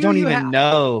 I don't even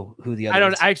know who the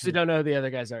other. I actually don't know who the other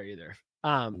guys are either.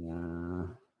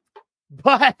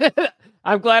 But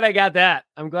I'm glad I got that.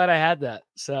 I'm glad I had that.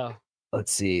 So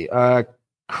let's see.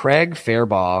 Craig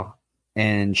Fairbaugh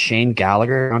and Shane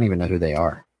Gallagher. I don't even know who they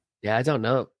are. Yeah, I don't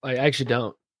know. I actually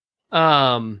don't.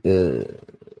 Yeah.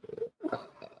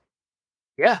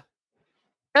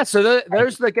 So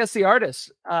there's, I guess, the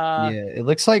artist. It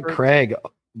looks like Craig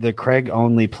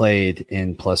only played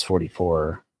in Plus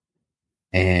 44,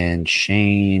 and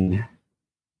Shane.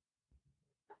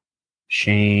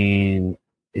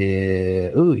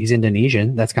 He's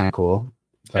Indonesian. That's kind of cool.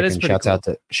 Shouts out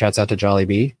to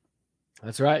Jollibee.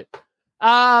 That's right.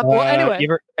 Well, anyway,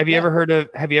 have you ever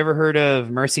heard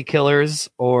of Mercy Killers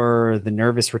or The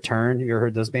Nervous Return? You ever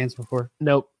heard those bands before?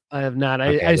 Nope, I have not.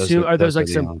 Okay, I assume are those like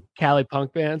some Cali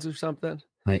punk bands or something?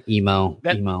 Emo.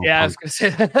 Yeah, punk. I was gonna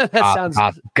say that sounds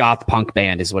goth punk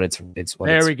band is what it's.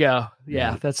 There we go.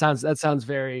 Yeah, that sounds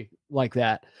very like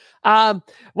that.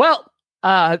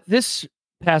 This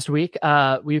past week,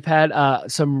 we've had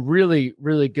some really,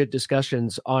 really good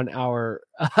discussions on our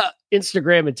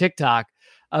Instagram and TikTok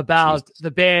about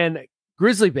the band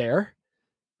Grizzly Bear,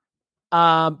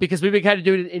 because we've been kind of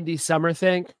doing an indie summer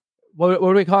thing. What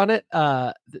are we calling it?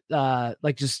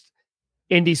 Like just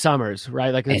indie summers,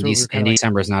 right? Like indie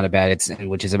summer is not a bad.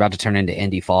 Which is about to turn into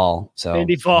indie fall. So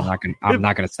indie fall. I'm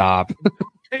not gonna stop.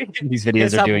 These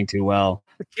videos are doing too well.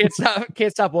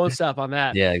 Can't stop, won't stop on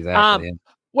that. Yeah, exactly.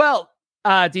 Well,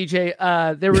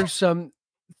 DJ, there were some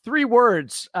three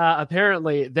words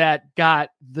apparently that got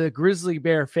the Grizzly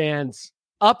Bear fans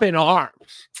up in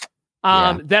arms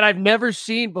that I've never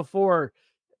seen before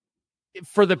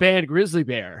for the band Grizzly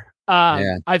Bear.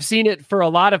 I've seen it for a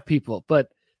lot of people, but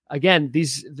again,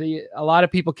 a lot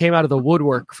of people came out of the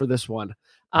woodwork for this one.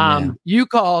 You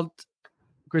called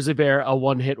Grizzly Bear a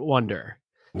one-hit wonder.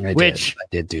 I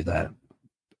did do that.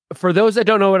 For those that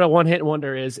don't know what a one-hit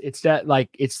wonder is, it's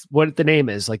what the name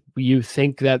is. Like, you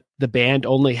think that the band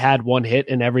only had one hit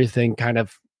and everything kind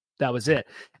of, that was it.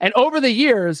 And over the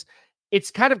years, it's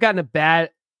kind of gotten a bad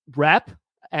rep.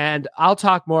 And I'll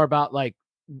talk more about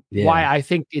why I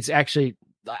think it's actually,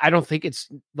 I don't think it's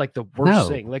like the worst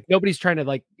thing. Like, nobody's trying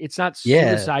to it's not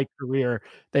suicide career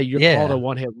that you're called a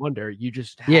one-hit wonder. You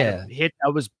just had a hit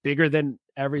that was bigger than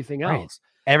everything else.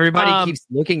 Everybody keeps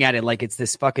looking at it like it's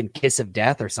this fucking kiss of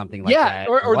death or something like that.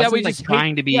 Or that we just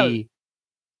trying to be,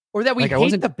 or that we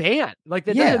hate the band. Like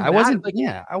that. I wasn't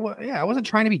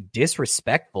trying to be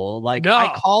disrespectful. Like, no.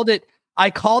 I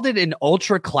called it an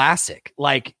ultra classic.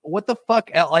 Like, what the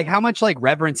fuck? Like, how much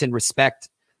reverence and respect?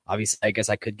 Obviously, I guess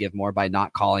I could give more by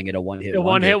not calling it a one-hit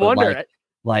wonder.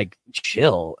 Like,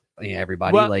 chill,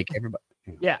 everybody. Everybody.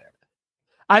 Yeah,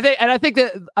 I think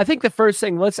the first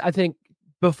thing.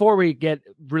 Before we get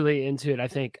really into it, I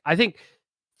think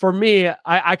for me,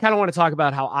 I kind of want to talk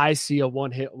about how I see a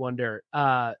one-hit wonder.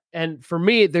 And for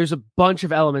me, there's a bunch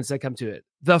of elements that come to it.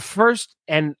 The first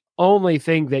and only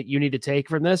thing that you need to take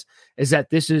from this is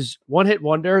that this is one-hit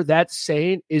wonder. That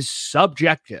saying is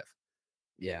subjective.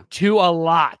 Yeah. To a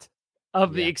lot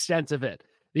of the extent of it.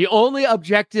 The only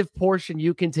objective portion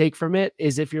you can take from it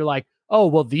is if you're like, oh,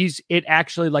 well, these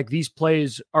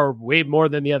plays are way more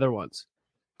than the other ones.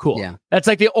 Cool. Yeah. That's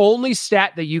the only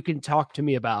stat that you can talk to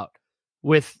me about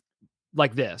with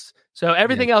this. So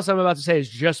everything else I'm about to say is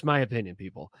just my opinion,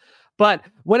 people. But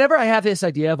whenever I have this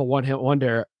idea of a one-hit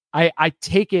wonder, I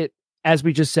take it, as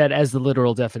we just said, as the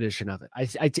literal definition of it.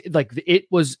 It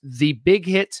was the big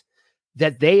hit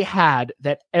that they had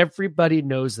that everybody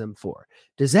knows them for.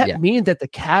 Does that mean that the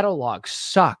catalog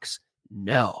sucks?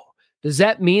 No. Does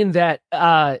that mean that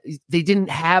they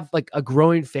didn't have a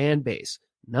growing fan base?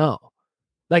 No.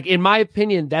 In my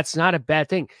opinion, that's not a bad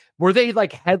thing. Were they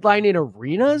headlining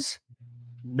arenas?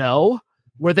 No.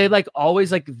 Were they always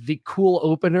the cool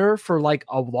opener for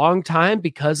a long time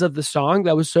because of the song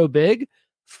that was so big?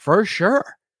 For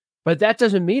sure. But that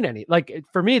doesn't mean any.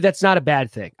 For me, that's not a bad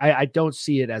thing. I don't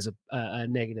see it as a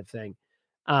negative thing.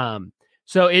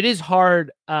 So it is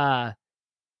hard to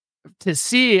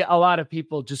see a lot of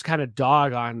people just kind of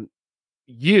dog on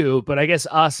you, but I guess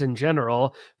us in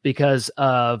general, because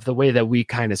of the way that we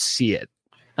kind of see it.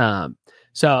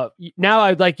 So now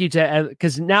I'd like you to,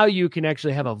 because now you can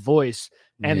actually have a voice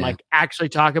and actually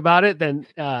talk about it, than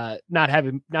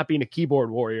not being a keyboard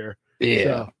warrior. Yeah.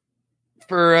 So.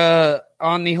 For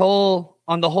on the whole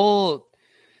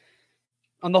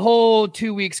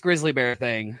 2 weeks Grizzly Bear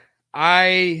thing,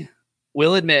 I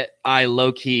will admit I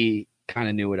low key kind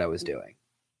of knew what I was doing.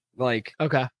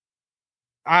 Okay.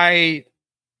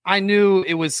 I knew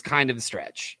it was kind of a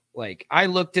stretch. I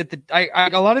looked at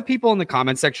a lot of people in the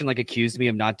comment section accused me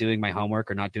of not doing my homework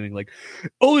or not doing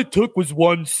all it took was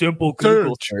one simple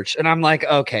Google search. And I'm like,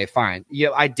 okay, fine. Yeah,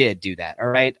 I did do that. All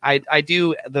right. I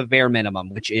do the bare minimum,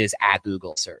 which is a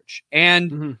Google search.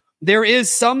 And there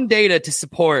is some data to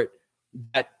support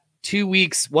that 2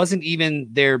 weeks wasn't even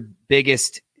their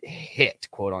biggest hit,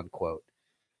 quote unquote.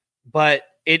 But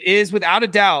it is without a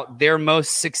doubt their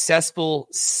most successful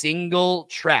single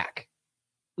track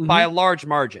by a large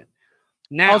margin.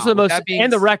 Now, also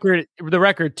the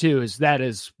record too is their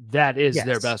best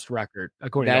record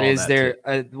according that to all is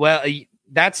that their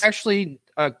that's actually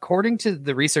according to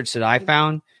the research that I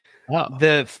found.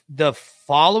 The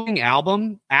following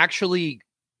album actually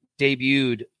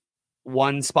debuted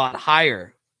one spot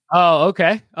higher. Oh,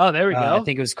 okay. Oh, there we go. I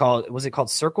think was it called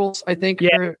Circles? I think.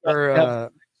 Yeah.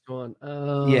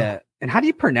 Yeah. And how do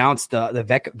you pronounce the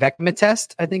Vecma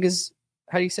test? I think is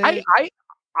how do you say it?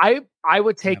 I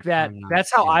would take that.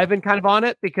 That's how I've been kind of on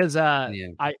it, because I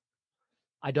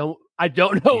don't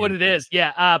know what it is.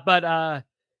 Yeah. But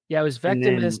it was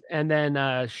Vectimist and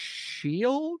then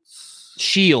Shields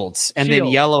and then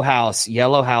Yellow House.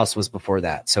 Yellow House was before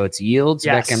that. So it's Yields,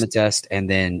 Vectimist, and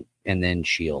then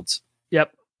Shields.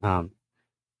 Yep.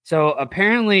 So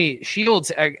apparently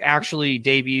Shields actually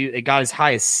debuted. It got as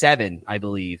high as 7, I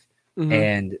believe,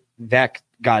 and Vec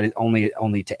got it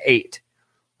only to 8.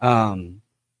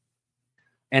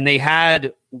 And they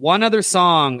had one other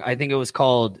song, I think it was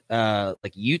called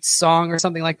Utes Song or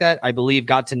something like that. I believe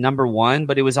got to number 1,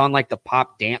 but it was on the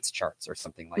pop dance charts or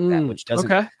something like that, which doesn't.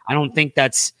 Okay. I don't think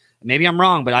that's Maybe I'm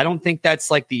wrong, but I don't think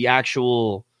that's like the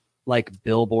actual like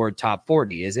Billboard Top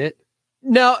 40, is it?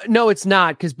 No, it's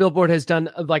not, because Billboard has done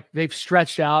like they've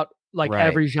stretched out like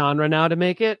every genre now to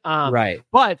make it. Right.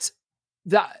 But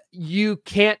you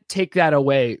can't take that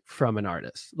away from an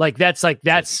artist. Like that's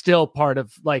still part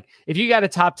of, like, if you got a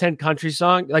top 10 country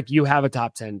song, like you have a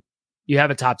top 10. You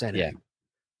have a top 10. Yeah. You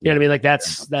know what I mean? Like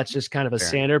that's just kind of a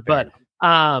standard. But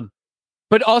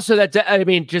also I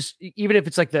mean, just even if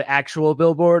it's like the actual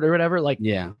Billboard or whatever, like,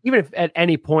 even if at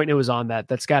any point it was on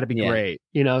that's got to be great,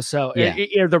 you know? So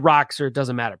the rocks, or it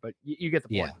doesn't matter, but you get the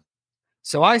point. Yeah.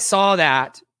 So I saw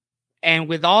that. And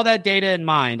with all that data in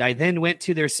mind, I then went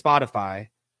to their Spotify,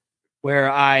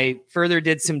 where I further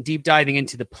did some deep diving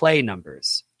into the play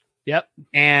numbers. Yep.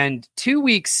 And 2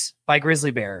 Weeks by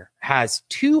Grizzly Bear has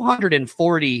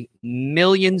 240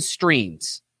 million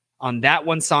streams on that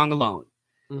one song alone.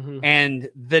 Mm-hmm. And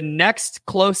the next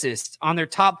closest on their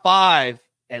top 5,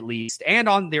 at least, and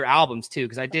on their albums too,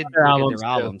 because I did look at their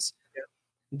albums.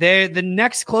 Yeah. The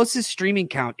next closest streaming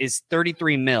count is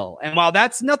 33 mil. And while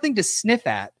that's nothing to sniff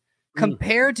at,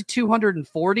 compared to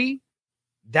 240,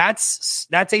 that's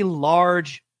a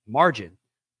large margin.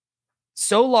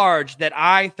 So large that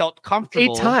I felt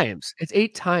comfortable. 8 times. It's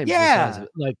 8 times. Yeah.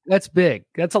 Like that's big.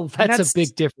 That's a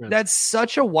big difference. That's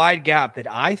such a wide gap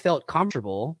that I felt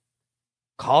comfortable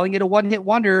calling it a one-hit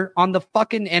wonder on the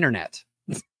fucking internet.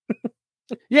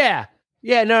 Yeah.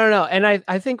 No. And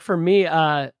I think for me,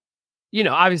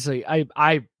 obviously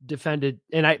I defended,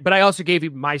 but I also gave you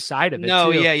my side of it.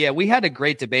 No, too. Yeah. We had a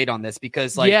great debate on this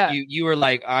because you were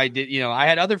like, I did, I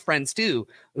had other friends too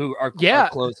who are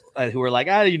close, who were like,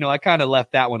 I kind of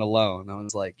left that one alone. I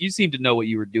was like, you seem to know what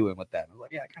you were doing with that. I was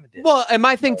like, yeah, I kind of did. Well, and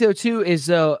my thing too is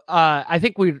I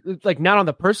think we like, not on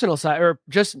the personal side, or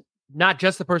not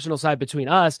just the personal side between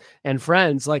us and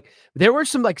friends. Like there were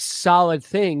some like solid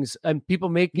things and people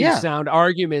making sound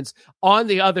arguments on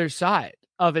the other side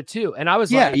of it too. And I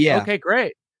was okay,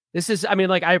 great. This is, I mean,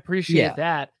 like, I appreciate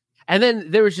that. And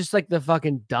then there was just like the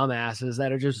fucking dumbasses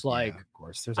that are just like, of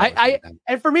course, there's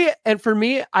and for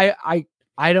me, I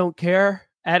don't care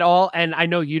at all. And I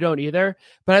know you don't either,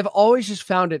 but I've always just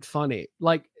found it funny.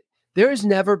 Like there has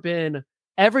never been,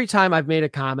 every time I've made a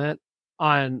comment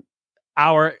on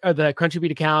the Crunchy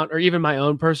Beat account, or even my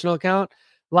own personal account,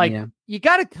 like you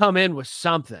got to come in with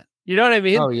something. You know what I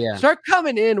mean? Oh yeah. Start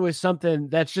coming in with something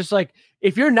that's just like,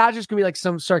 if you're not just gonna be like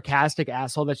some sarcastic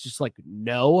asshole that's just like,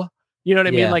 no, you know what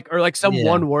I mean? Like, or like some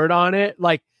one word on it,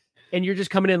 like, and you're just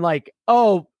coming in like,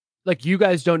 oh, like you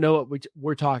guys don't know what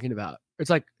we're talking about. It's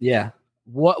like,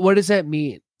 what does that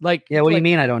mean? Like, what do you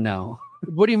mean? I don't know.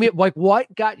 What do you mean? Like,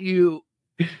 what got you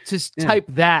to type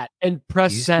that and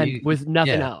press send with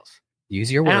nothing else? Use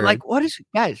your word. And I'm like, what is,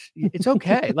 guys? It's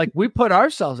okay. Like we put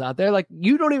ourselves out there. Like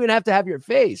you don't even have to have your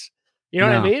face. You know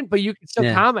what I mean? But you can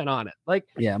still comment on it. Like,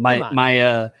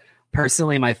 my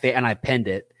personally, and I pinned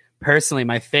it. Personally,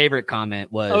 my favorite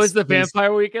comment was, "Oh, is the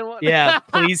Vampire Weekend one?" Yeah,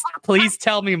 please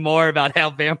tell me more about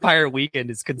how Vampire Weekend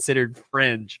is considered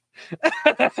fringe.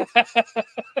 I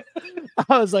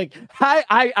was like,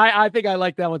 I think I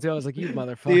like that one too. I was like, you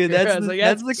motherfucker. Dude, that's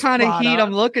the kind of heat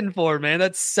I'm looking for, man.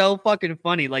 That's so fucking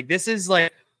funny. Like, this is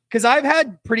like, because I've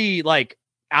had pretty like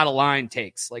out of line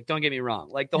takes. Like, don't get me wrong.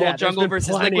 Like the whole Jungle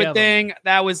versus Liquid thing,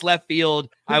 that was left field.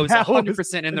 I was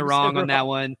 100% in the wrong on that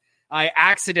one. I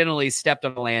accidentally stepped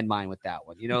on a landmine with that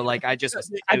one. Like I just,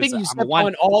 I think you stepped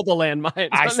on all the landmines.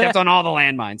 I stepped on all the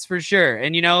landmines for sure.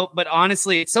 And, but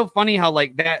honestly, it's so funny how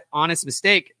like that honest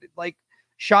mistake, like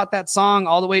shot that song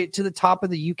all the way to the top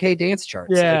of the UK dance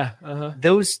charts. Yeah.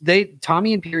 Like,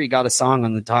 Tommy and Piri got a song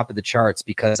on the top of the charts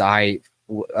because I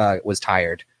was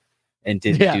tired and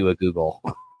didn't do a Google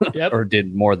or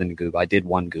did more than Google. I did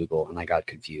one Google and I got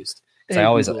confused. I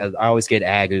always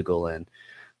get Google in.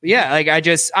 Yeah, like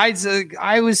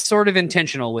I was sort of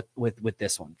intentional with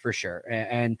this one for sure,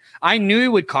 and I knew it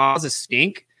would cause a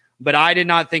stink, but I did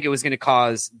not think it was going to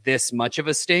cause this much of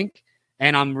a stink,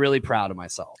 and I'm really proud of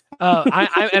myself.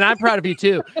 I'm proud of you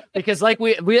too, because like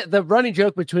we the running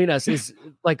joke between us is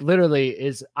like literally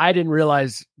is I didn't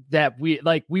realize that we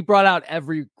brought out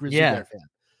every Grizzly Bear fan.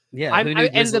 Yeah, who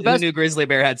knew Grizzly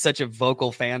Bear had such a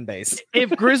vocal fan base? If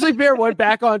Grizzly Bear went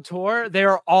back on tour, they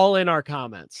are all in our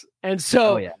comments. And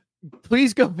so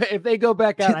please go, if they go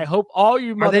back out, I hope all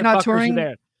you motherfuckers are they not touring? Are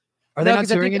there. Are they not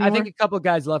touring anymore? I think a couple of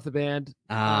guys left the band.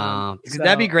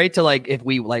 That'd be great to like, if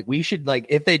we should like,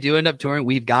 if they do end up touring,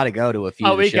 we've got to go to a few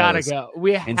shows. We gotta go.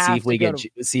 We have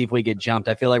see if we get jumped.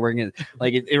 I feel like we're gonna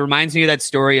like it reminds me of that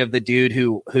story of the dude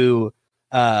who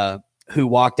who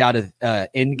walked out of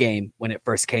Endgame when it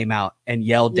first came out and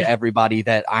yelled to everybody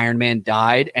that Iron Man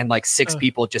died, and like 6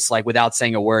 people just like without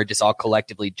saying a word, just all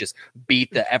collectively just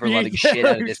beat the ever loving shit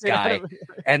out of this guy,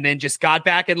 and then just got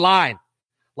back in line.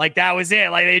 Like that was it.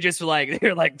 Like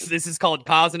they're like, this is called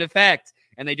cause and effect,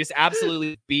 and they just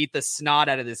absolutely beat the snot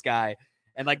out of this guy.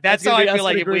 And like that's how I feel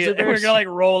like if we're gonna like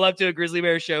roll up to a Grizzly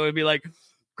Bear show and be like,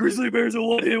 Grizzly Bear's a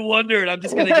one-hit wonder, and I'm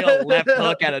just gonna get a left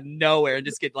hook out of nowhere and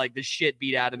just get like the shit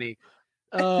beat out of me.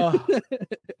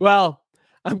 Well,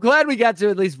 I'm glad we got to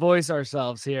at least voice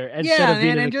ourselves here instead of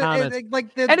being in the comments.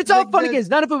 And it's all funny because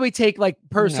none of it we take like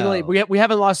personally. No. We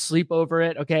haven't lost sleep over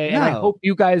it. Okay. No. And I hope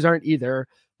you guys aren't either.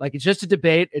 Like, it's just a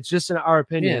debate. It's just our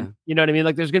opinion. Yeah. You know what I mean?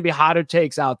 Like, there's going to be hotter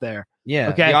takes out there. Yeah.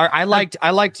 Okay. Yeah, I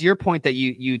liked your point that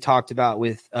you talked about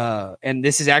with, and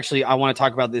this is actually, I want to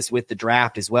talk about this with the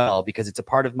draft as well, because it's a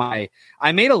part of I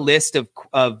made a list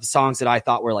of songs that I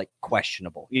thought were like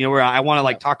questionable, you know, where I want to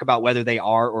like talk about whether they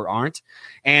are or aren't.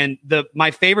 And my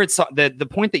favorite song, the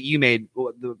point that you made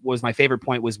was my favorite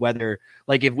point, was whether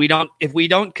like, if we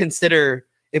don't consider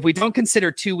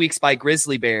 2 Weeks by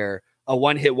Grizzly Bear a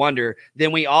one-hit wonder,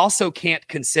 then we also can't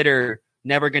consider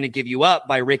Never Gonna Give You Up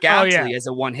by Rick Astley as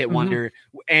a one-hit wonder.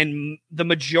 And the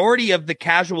majority of the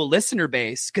casual listener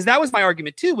base, because that was my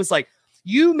argument too, was like,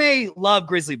 you may love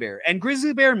Grizzly Bear, and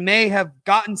Grizzly Bear may have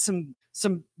gotten some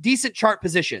decent chart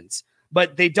positions,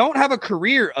 but they don't have a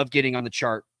career of getting on the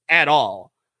chart at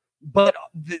all. But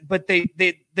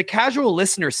the casual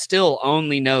listener still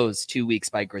only knows 2 Weeks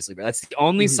by Grizzly Bear. That's the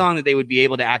only song that they would be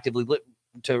able to actively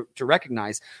to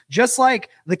recognize, just like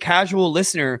the casual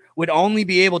listener would only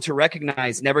be able to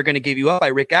recognize Never Gonna Give You Up by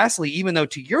Rick Astley, even though,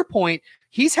 to your point,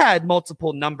 he's had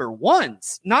multiple number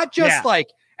ones, not just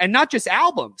and not just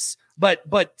albums,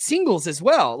 but singles as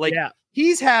well. Like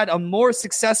he's had a more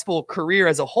successful career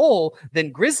as a whole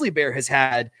than Grizzly Bear has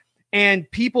had.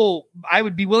 And people, I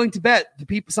would be willing to bet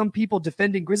some people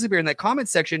defending Grizzly Bear in that comment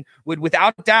section would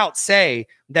without doubt say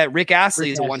that Rick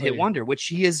Astley is a one-hit wonder, which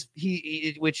he is,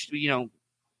 which, you know,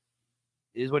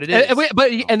 is what it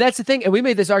is. And that's the thing. And we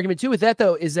made this argument too with that,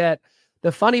 though, is that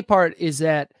the funny part is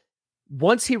that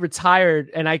once he retired,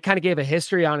 and I kind of gave a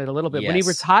history on it a little bit, when he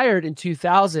retired in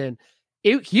 2000,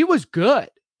 he was good.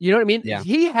 You know what I mean? Yeah.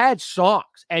 He had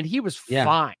songs and he was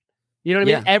fine. You know what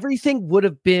I mean? Everything would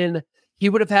have been, he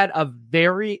would have had a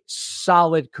very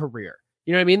solid career.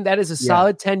 You know what I mean? That is a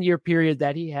solid 10-year period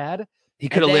that he had. He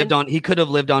could have lived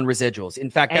on residuals. In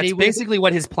fact, that's basically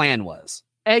what his plan was.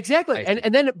 Exactly.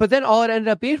 But then all it ended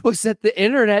up being was that the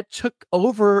internet took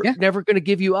over Never Gonna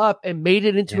Give You Up and made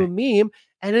it into a meme.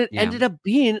 And it ended up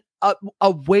being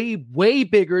a way, way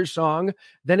bigger song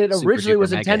than it originally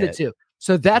was intended to.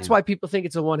 So that's why people think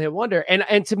it's a one-hit wonder.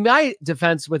 And to my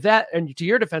defense with that, and to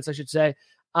your defense, I should say,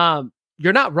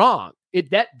 you're not wrong.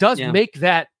 That does make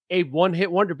that a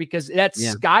one-hit wonder, because that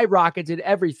skyrocketed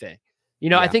everything. You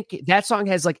know, I think that song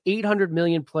has like 800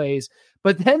 million plays,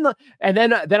 but then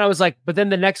I was like, but then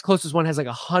the next closest one has like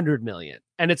 100 million.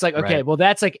 And it's like, okay, well,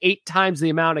 that's like 8 times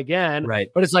the amount again. Right.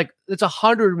 But it's like, it's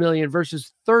 100 million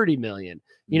versus 30 million.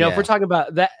 You know, if we're talking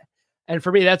about that. And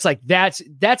for me, that's like, that's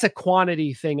a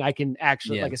quantity thing I can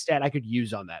actually, like a stat I could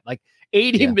use on that. Like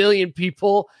 80 million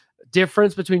people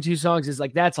difference between two songs is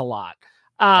like, that's a lot.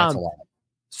 That's a lot.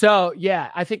 So yeah,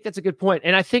 I think that's a good point.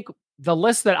 And I think the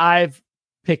list that I've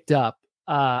picked up,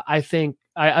 I think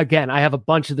I have a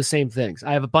bunch of the same things.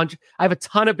 I have a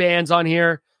ton of bands on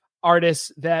here,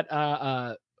 artists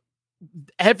that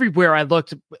everywhere I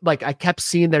looked, like I kept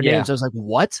seeing their names. I was like,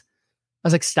 what? I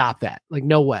was like, stop that. Like,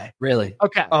 no way. Really?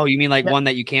 Okay. Oh, you mean like one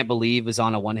that you can't believe is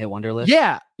on a one-hit wonder list?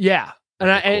 Yeah. Yeah.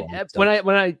 And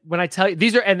when I tell you,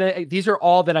 these are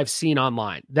all that I've seen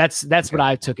online. That's what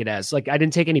I took it as. Like, I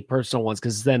didn't take any personal ones,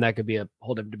 because then that could be a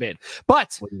whole different debate.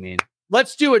 But what do you mean?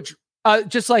 Let's do it.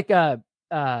 Just like I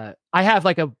have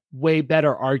like a way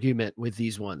better argument with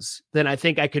these ones than I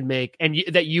think I could make, and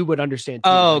that you would understand too.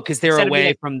 Oh, because they're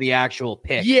away from the actual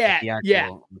pick. Yeah.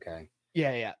 Okay.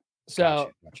 Yeah.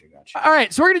 So, gotcha. All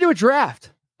right. So we're going to do a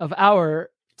draft of our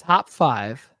top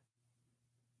 5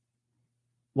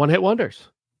 one-hit wonders.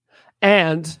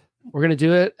 And we're going to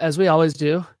do it as we always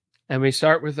do. And we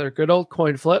start with our good old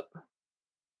coin flip.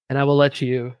 And I will let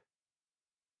you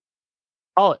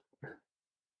call it.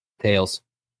 Tails.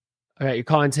 All right. You're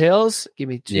calling tails. Give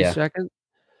me 2 seconds.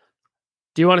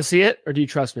 Do you want to see it, or do you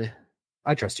trust me?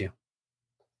 I trust you.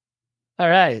 All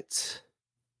right.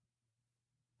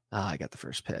 I got the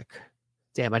first pick.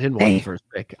 Damn, I didn't want the first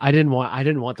pick. I didn't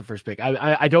want the first pick.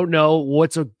 I don't know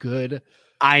what's a good.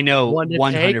 I know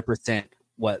 100%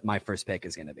 what my first pick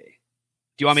is going to be.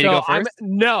 Do you want me to go first?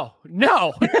 No.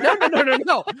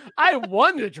 I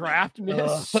won the draft,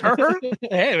 sir.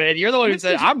 Hey, man, you're the one who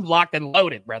said I'm locked and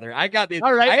loaded, brother. I got this.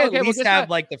 All right. I at least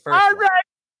have like the first. All right.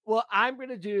 Well, I'm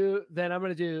gonna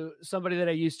do somebody that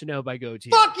I used to know by Goatee.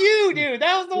 Fuck you, dude.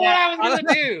 That was the one I was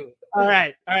gonna do. All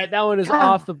right. That one is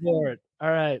off the board.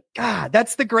 All right. God,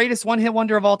 that's the greatest one-hit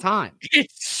wonder of all time.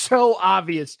 It's so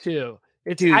obvious too.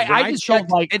 Dude, I just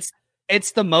checked, like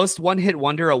it's the most one-hit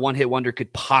wonder a one-hit wonder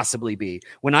could possibly be.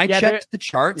 When I checked the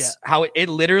charts, how it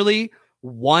literally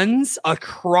ones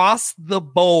across the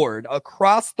board,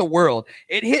 across the world.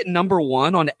 It hit number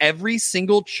 1 on every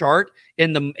single chart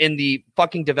in the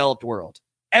fucking developed world.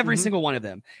 Every single one of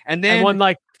them. And then won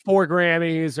like 4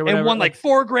 Grammys or whatever. And won like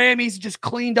 4 Grammys, just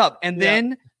cleaned up. And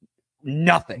then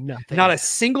nothing. Not a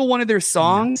single one of their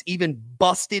songs even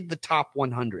busted the top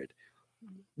 100.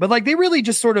 But like they really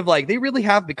just sort of like they really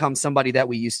have become somebody that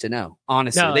we used to know.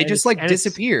 Honestly, they just like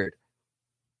disappeared.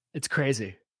 It's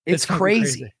crazy. It's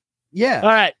crazy. Yeah. All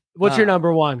right. What's your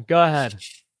number 1? Go ahead.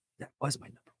 That was my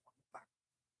number 1.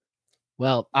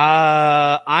 Well,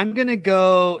 I'm gonna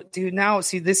go, dude. Now,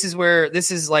 see, this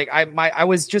is like I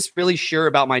was just really sure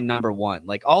about my number 1.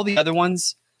 Like all the other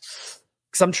ones.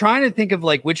 Because I'm trying to think of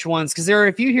like which ones, because there are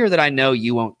a few here that I know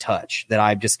you won't touch that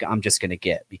I'm just gonna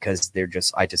get because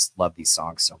I just love these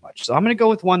songs so much. So I'm gonna go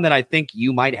with one that I think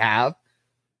you might have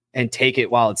and take it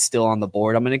while it's still on the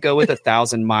board. I'm gonna go with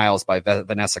 1,000 Miles by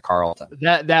Vanessa Carlton.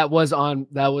 That was on.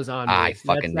 I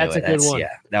fucking that's knew a good one. Yeah,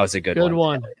 that was a good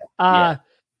one.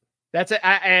 That's it.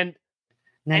 And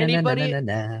anybody.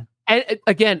 And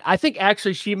again, I think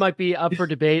actually she might be up for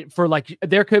debate for like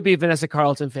there could be Vanessa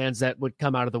Carlton fans that would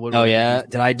come out of the woodwork. Oh yeah,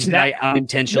 did I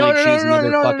unintentionally choose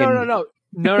another fucking?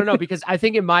 No, because I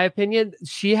think in my opinion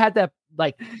she had that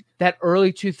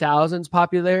early 2000s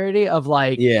popularity of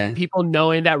like people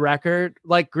knowing that record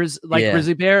like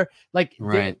Grizzly Bear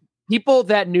people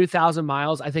that knew 1,000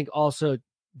 Miles I think also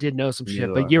did know some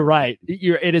shit. But you're right,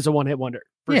 it is a one hit wonder.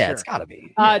 Sure. It's gotta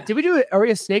be. Did we do it? Are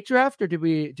we a snake draft or do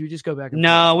we just go back?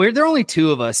 No, there are only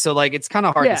 2 of us, so like it's kind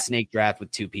of hard to snake draft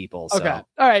with 2 people. So. Okay, all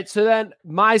right. So then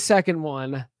my second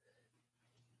one,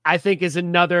 I think is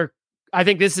another. I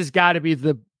think this has got to be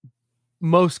the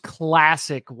most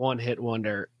classic one hit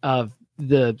wonder of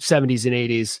the 70s and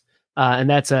 80s, and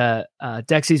that's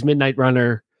Dexy's Midnight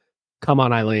Runner. Come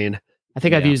on, Eileen. I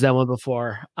think I've used that one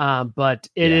before, but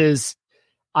it is.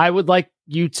 I would like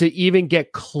you to even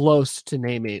get close to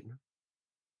naming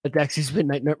a Dexy's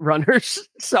Midnight Runners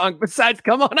song besides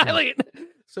 "Come On, Eileen."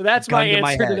 So that's my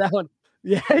answer to that one.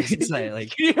 Yeah,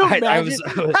 like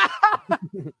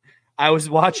I was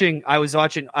watching.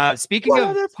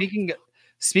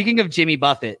 Speaking of Jimmy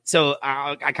Buffett, so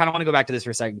I kind of want to go back to this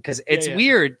for a second because it's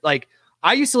weird. Like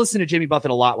I used to listen to Jimmy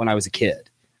Buffett a lot when I was a kid.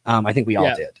 I think we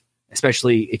all did,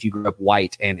 especially if you grew up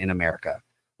white and in America.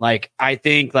 Like I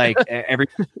think like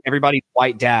everybody's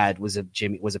white dad was a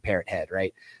parrot head,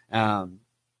 right? And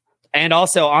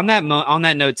also on that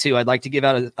note too, I'd like to give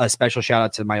out a special shout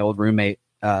out to my old roommate,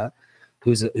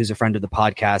 who's a friend of the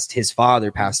podcast. His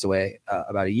father passed away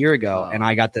about a year ago, and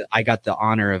I got the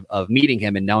honor of meeting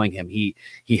him and knowing him. He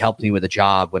helped me with a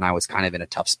job when I was kind of in a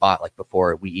tough spot, like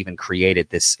before we even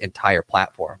created this entire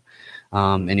platform.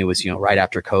 And it was right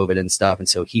after COVID and stuff, and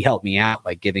so he helped me out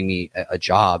by giving me a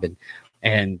job.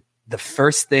 And the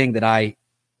first thing that I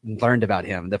learned about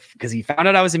him, because he found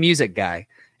out I was a music guy.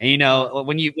 And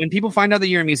when people find out that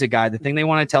you're a music guy, the thing they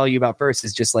want to tell you about first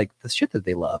is just like the shit that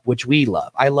they love, which we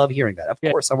love. I love hearing that. Of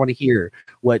course, I want to hear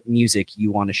what music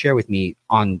you want to share with me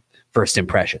on first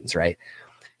impressions, right?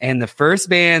 And the first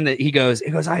band that he goes,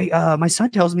 my son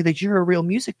tells me that you're a real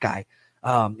music guy.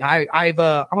 I'm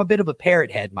a bit of a parrot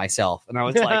head myself, and I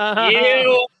was like,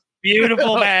 you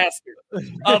beautiful bastard.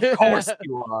 Of course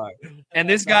you are. And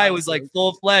this guy was like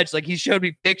full-fledged. Like he showed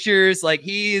me pictures. Like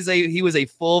he was a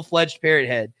full-fledged parrot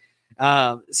head.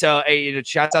 So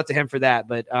shouts out to him for that.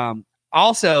 But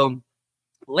also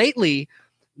lately,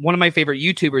 one of my favorite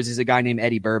YouTubers is a guy named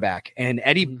Eddie Burback. And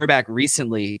Eddie Burback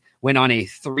recently went on a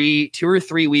 2 or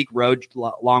 3 week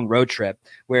long road trip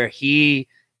where he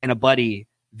and a buddy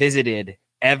visited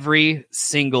every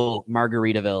single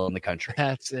Margaritaville in the country.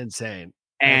 That's insane.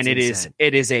 And it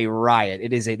is a riot.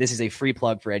 This is a free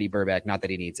plug for Eddie Burback. Not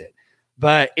that he needs it,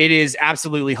 but it is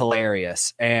absolutely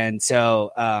hilarious. And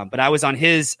so, but I was on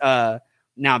his,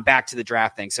 now back to the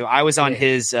draft thing. So I was on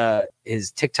his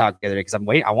TikTok the other day because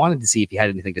I wanted to see if he had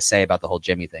anything to say about the whole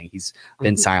Jimmy thing. He's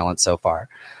been silent so far,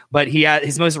 but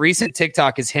his most recent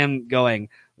TikTok is him going,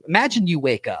 imagine you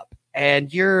wake up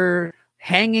and you're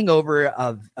hanging over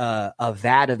a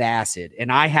vat of acid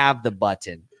and I have the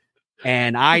button.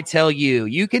 And I tell you,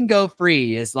 you can go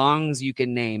free as long as you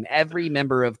can name every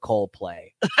member of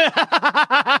Coldplay.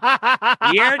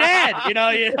 You're dead. You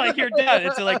know, you're done.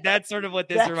 And so like that's sort of what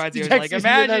this reminds me of. Like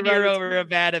imagine you're over a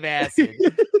vat of acid.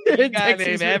 You've got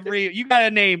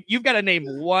to name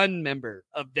one member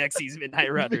of Dexy's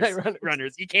Midnight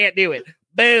Runners. You can't do it.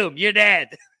 Boom, you're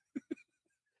dead.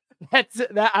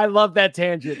 I love that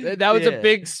tangent. That was a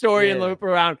big story and loop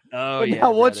around. Oh yeah.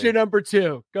 Now, what's your number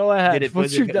 2? Go ahead.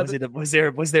 Was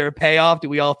there a payoff? Do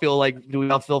we all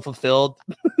feel fulfilled?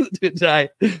 Okay,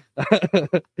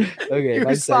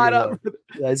 my second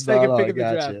one.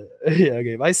 Gotcha. Yeah,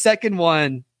 okay. My second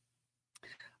one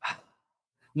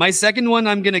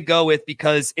I'm gonna go with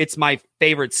because it's my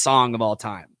favorite song of all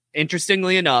time.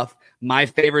 Interestingly enough, my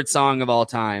favorite song of all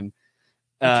time,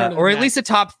 or at least a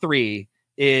top 3.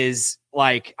 Is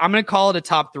like I'm gonna call it a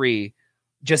top 3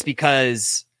 just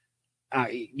because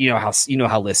you know how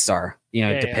lists are,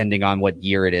 depending on what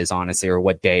year it is, honestly, or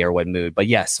what day or what mood. But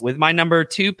yes, with my number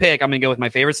 2 pick, I'm gonna go with my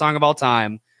favorite song of all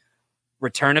time,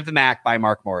 "Return of the Mac" by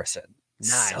Mark Morrison.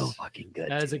 Nice. So fucking good.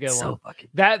 That is a good one.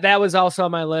 That was also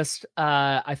on my list.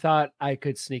 I thought I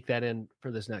could sneak that in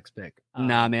for this next pick.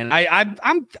 Nah, man, I've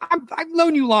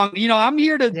known you long. I'm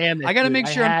here to. Damn it, I got to make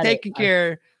sure I'm taking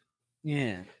care.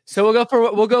 Yeah. So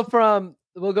we'll go from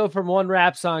one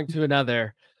rap song to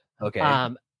another. Okay.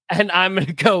 And I'm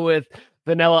gonna go with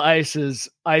Vanilla Ice's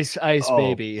 "Ice Ice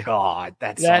Baby." God,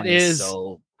 that is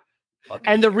so.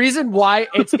 And the reason why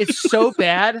it's so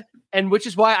bad, and which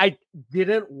is why I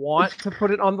didn't want to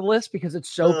put it on the list because it's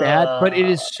so bad, but it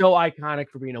is so iconic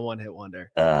for being a one-hit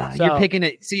wonder. You're picking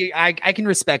it. See, I can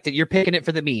respect it. You're picking it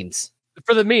for the memes.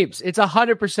 For the memes, it's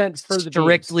 100% for the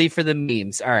strictly for the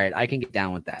memes. All right, I can get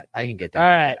down with that. All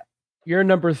right, you're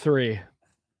number 3.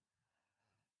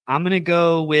 I'm gonna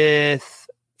go with.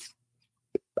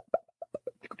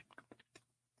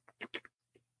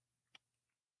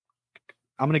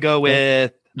 Don't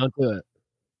do it.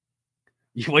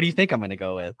 What do you think I'm gonna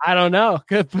go with? I don't know,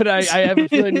 but I have a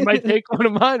feeling you might take one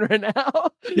of mine right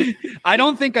now. I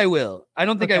don't think I will. I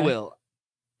will.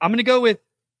 I'm gonna go with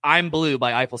 "I'm Blue"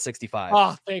 by Eiffel 65.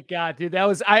 Oh, thank God, dude. That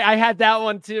was I had that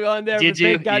one too on there. Did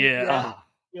you? God, yeah.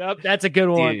 Yep, that's a good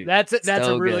one. Dude, that's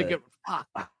so a really good.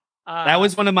 That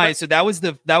was one of my. So that was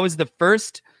the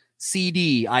first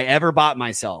CD I ever bought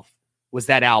myself. Was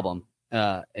that album?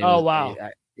 Wow.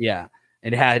 Yeah,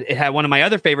 it had one of my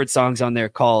other favorite songs on there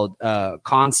called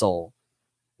 "Console,"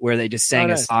 where they just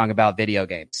sang a song about video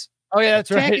games. Oh yeah,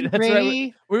 that's right. That's right.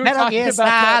 We were talking about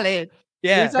Solid.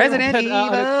 Yeah, Resident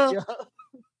Evil.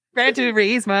 Gran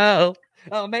Turismo,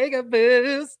 Omega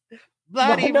Boost,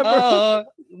 Bloody More.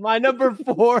 My number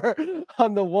 4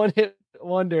 on the one hit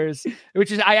wonders,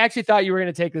 which is I actually thought you were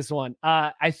going to take this one.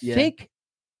 I think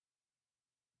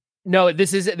no,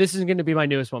 this isn't going to be my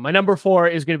newest one. My number 4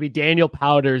 is going to be Daniel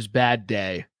Powter's "Bad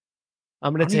Day."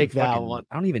 I'm going to take that one.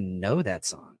 I don't even know that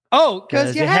song. Oh,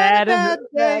 because you had a bad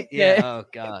day. Yeah. Oh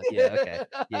God. Yeah. Okay.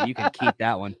 Yeah, you can keep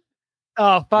that one.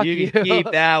 Oh, fuck you. You can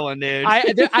keep that one, dude.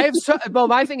 I have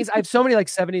my thing is I have so many like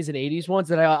 70s and 80s ones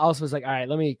that I also was like, all right,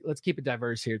 let's keep it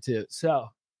diverse here too. So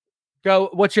go.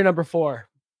 What's your number 4?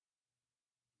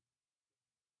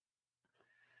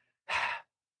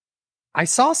 I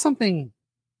saw something.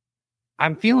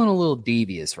 I'm feeling a little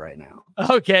devious right now.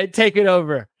 Okay, take it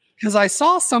over. Because I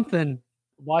saw something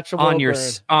on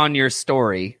your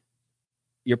story,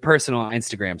 your personal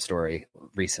Instagram story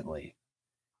recently.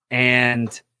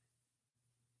 And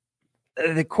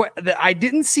I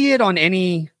didn't see it on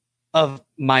any of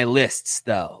my lists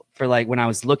though, for like when I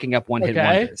was looking up one hit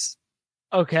wonders.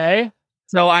 Okay.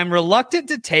 So I'm reluctant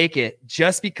to take it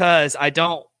just because I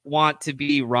don't want to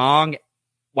be wrong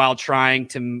while trying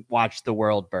to watch the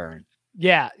world burn.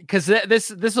 Yeah, because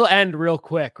this will end real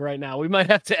quick right now. We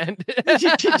might have to end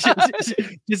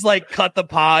it. just like cut the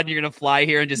pod. You're gonna fly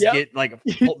here and just get like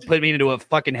put me into a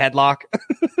fucking headlock.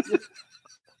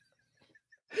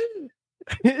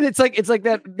 It's like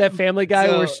that Family Guy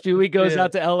where Stewie goes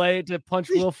out to LA to punch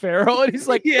Will Ferrell, and he's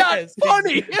like, "That's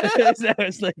funny."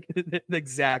 It's like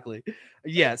exactly.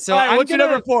 Yeah. So what's your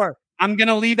number 4? I'm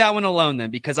gonna leave that one alone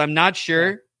then because I'm not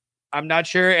sure. I'm not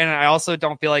sure, and I also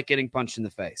don't feel like getting punched in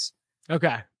the face.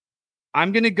 Okay.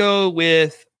 I'm gonna go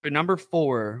with number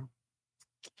 4.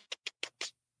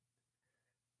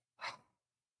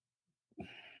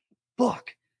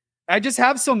 Look. I just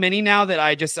have so many now that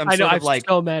I'm just sort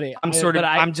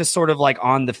of like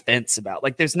on the fence about,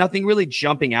 like, there's nothing really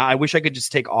jumping out. I wish I could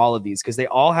just take all of these because they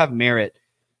all have merit.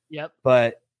 Yep.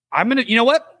 But you know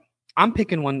what? I'm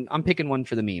picking one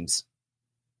for the memes.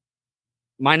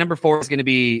 My number 4 is going to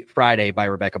be "Friday" by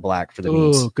Rebecca Black for the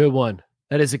memes. Ooh, good one.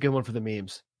 That is a good one for the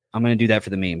memes. I'm going to do that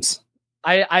for the memes.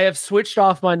 I have switched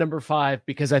off my number 5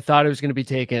 because I thought it was going to be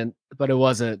taken, but it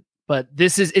wasn't. But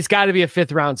it's got to be a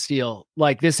 5th round steal.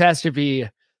 Like this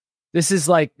is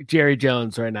like Jerry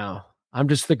Jones right now. I'm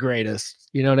just the greatest.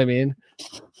 You know what I mean?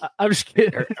 I'm just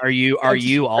kidding. Are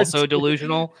you also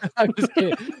delusional? I'm just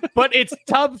kidding. But it's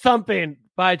Tub Thumping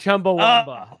by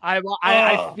Chumbawamba. I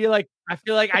feel like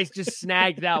I just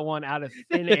snagged that one out of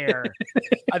thin air.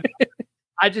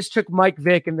 I just took Mike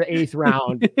Vick in the 8th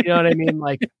round. You know what I mean?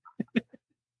 Like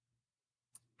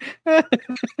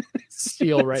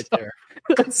steal right there.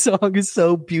 That song is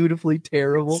so beautifully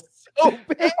terrible. So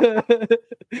bad.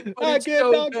 I get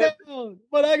knocked down,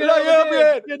 but I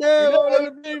get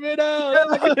down.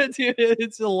 Dude,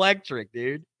 it's electric,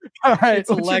 dude. All right, it's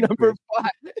electric. Number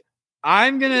 5.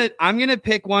 I'm gonna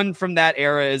pick one from that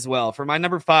era as well for my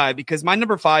number 5 because my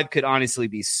number 5 could honestly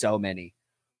be so many.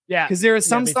 Yeah, because there are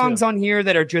some songs on here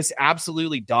that are just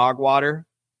absolutely dog water,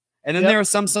 and then there are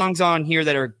some songs on here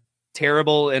that are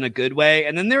terrible in a good way,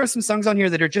 and then there are some songs on here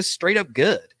that are just straight up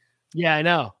good. Yeah, I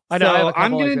know. So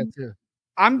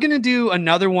I'm gonna do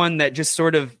another one that just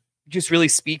sort of just really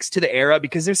speaks to the era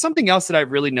because there's something else that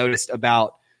I've really noticed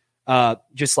about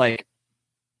just like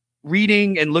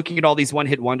reading and looking at all these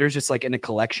one-hit wonders, just like in a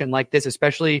collection like this,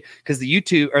 especially because the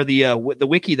YouTube or the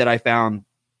wiki that I found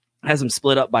has them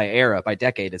split up by era, by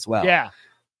decade as well. Yeah.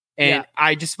 And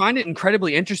I just find it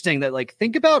incredibly interesting that, like,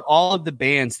 think about all of the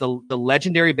bands, the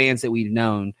legendary bands that we've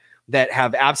known that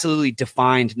have absolutely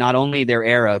defined not only their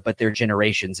era, but their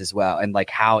generations as well. And like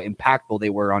how impactful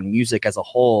they were on music as a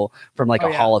whole from like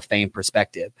a Hall of Fame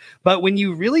perspective. But when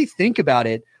you really think about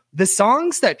it, the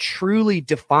songs that truly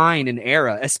define an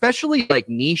era, especially like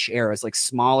niche eras, like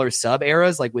smaller sub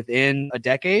eras, like within a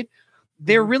decade,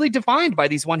 they're really defined by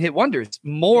these one-hit wonders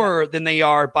more than they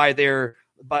are by their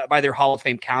Hall of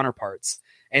Fame counterparts.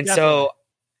 And so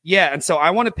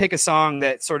I want to pick a song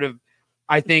that sort of,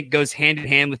 I think, goes hand in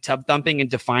hand with Tub Thumping and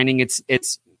defining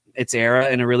its era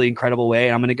in a really incredible way.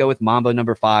 I'm going to go with Mambo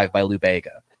Number 5 by Lou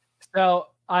Bega. So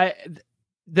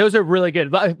those are really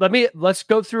good. Let's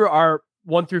go through our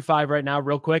 1 through 5 right now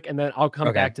real quick, and then I'll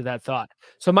come back to that thought.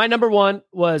 So my number 1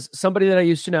 was Somebody That I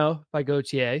Used to Know by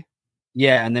Gautier.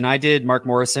 Yeah, and then I did Mark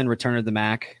Morrison, Return of the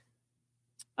Mac.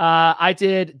 I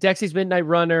did Dexy's Midnight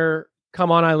Runner,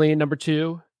 Come On Eileen, number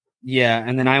 2. Yeah,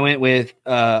 and then I went with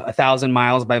 1,000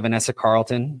 Miles by Vanessa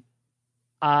Carlton.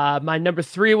 My number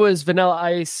 3 was Vanilla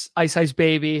Ice, Ice Ice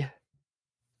Baby.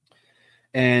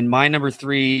 And my number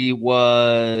 3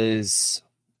 was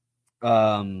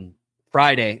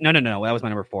Friday. No, that was my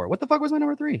number 4. What the fuck was my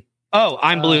number 3? Oh,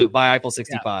 I'm Blue by Eiffel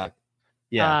 65.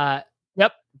 Yeah.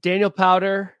 Yep. Daniel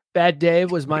Powder, Bad Day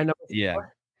was my number 4. Yeah.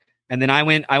 And then I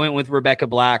went with Rebecca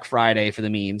Black, Friday, for the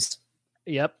memes.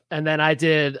 Yep. And then I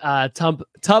did Tub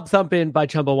Thumping by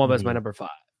Chumbawamba as my number 5.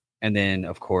 And then,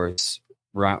 of course,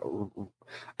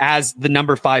 as the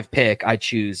number 5 pick, I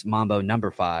choose Mambo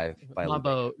Number 5 by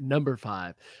Mambo Number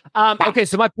 5. Okay,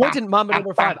 so my point in Mambo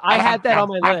Number 5, I had that on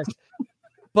my list.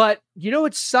 But you know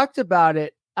what sucked about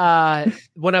it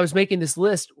when I was making this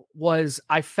list was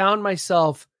I found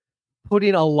myself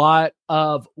putting a lot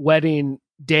of wedding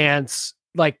dance,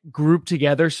 like group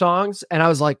together songs. And I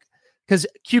was like, because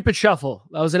Cupid Shuffle,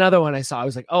 that was another one I saw. I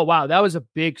was like, oh, wow, that was a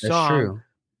big song. That's true.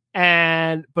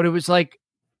 But it was like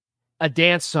a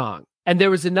dance song. And there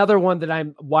was another one that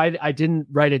I didn't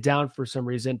write it down for some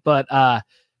reason, but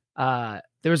there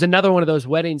was another one of those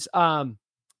weddings. Kung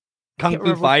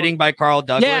Fu Fighting by Carl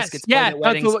Douglas gets played at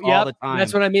weddings all the time.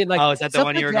 That's what I mean. Like, oh, is that the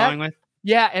one you were going with?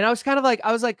 Yeah, and I was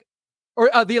like, or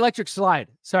the Electric Slide.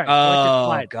 Sorry. Oh,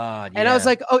 Slide. God. And I was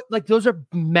like, oh, like those are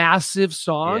massive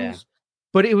songs,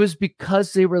 but it was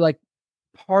because they were like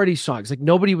party songs. Like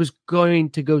nobody was going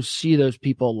to go see those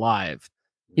people live.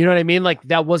 You know what I mean? Like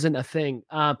that wasn't a thing.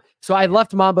 So I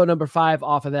left Mambo Number 5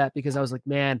 off of that because I was like,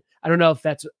 man, I don't know if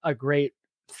that's a great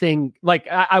thing. Like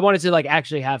I wanted to like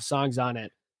actually have songs on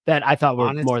it that I thought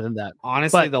were more than that.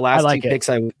 Honestly, but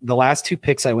the last two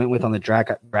picks I went with on the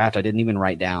draft, I didn't even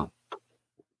write down.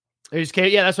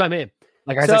 Yeah, that's what I mean.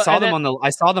 Like I saw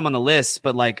them on the list,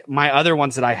 but like my other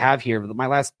ones that I have here, my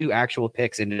last 2 actual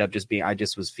picks ended up just being, I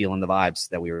just was feeling the vibes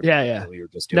that we were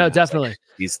just doing. No, definitely. Like,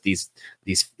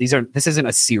 this isn't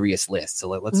a serious list. So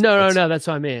let's no, that's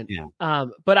what I mean. Yeah.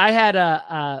 But I had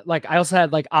I also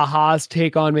had like Aha's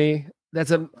Take on Me.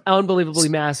 That's an unbelievably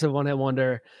massive one-hit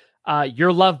wonder.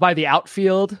 Your Love by the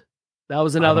Outfield. That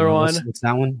was another one. What's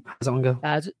that one? How does that one go?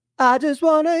 I just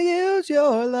want to use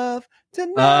your love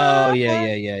tonight. Oh,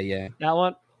 yeah. That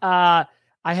one. I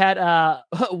had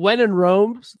When in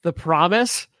Rome, The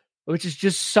Promise, which is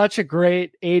just such a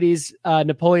great 80s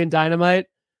Napoleon Dynamite.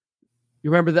 You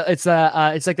remember that? It's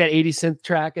like that 80 synth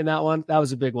track in that one. That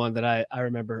was a big one that I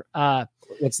remember.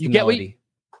 What's the you get melody?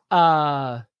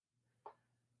 I'm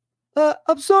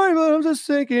sorry, but I'm just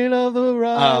thinking of the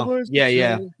right words.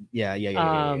 Yeah.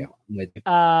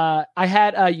 I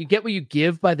had You Get What You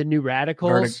Give by the New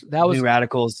Radicals. That was New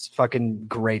Radicals, fucking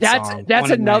great song. That's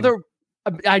another.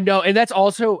 I know, and that's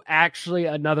also actually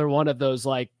another one of those,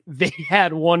 like, they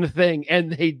had one thing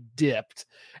and they dipped.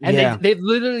 And they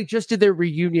literally just did their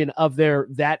reunion of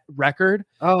that record.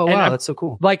 Oh, wow, that's so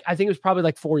cool. Like, I think it was probably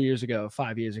like 5 years ago.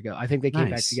 I think they came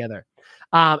back together.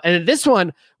 And then this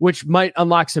one, which might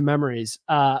unlock some memories,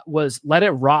 was Let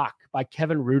It Rock by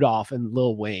Kevin Rudolph and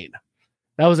Lil Wayne.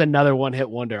 That was another one-hit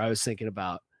wonder I was thinking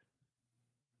about.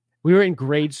 We were in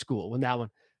grade school when that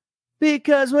one.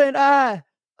 Because when I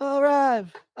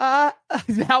arrive,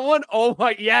 that one, oh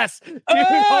my, yes. Dude,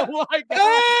 oh my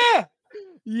God.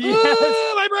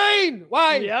 Yes. My brain.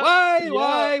 Why?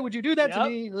 Why would you do that to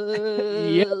me?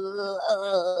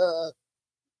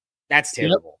 That's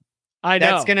terrible. I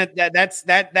know.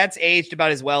 That's aged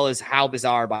about as well as How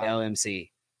Bizarre by LMC.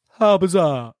 How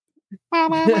bizarre.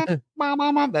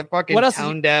 That fucking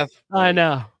tone deaf. I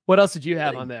know. What else did you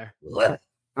have on there?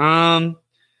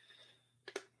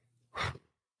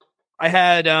 I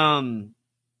had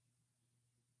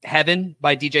Heaven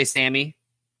by DJ Sammy.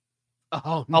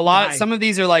 Oh, a lot. Some of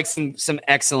these are like some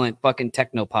excellent fucking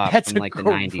techno pop from like the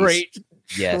 90s.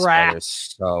 Yes, brother.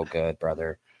 So good,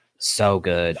 brother. So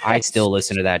good. I still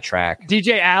listen to that track.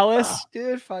 DJ Alice,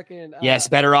 dude, fucking. Yes,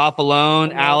 Better Off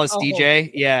Alone. Alice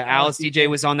DJ. Yeah, Alice DJ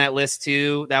was on that list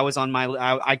too. That was on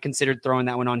my. I considered throwing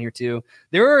that one on here too.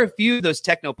 There are a few of those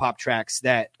techno pop tracks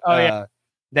that.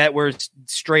 That were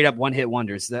straight up one hit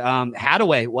wonders.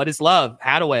 Hadaway, What Is Love?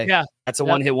 Hadaway. Yeah, that's a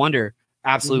one hit wonder.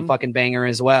 Absolute fucking banger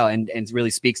as well, and really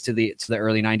speaks to the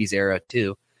early 90s era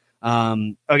too.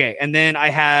 Okay, and then I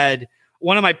had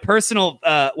one of my personal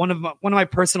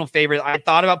favorites. I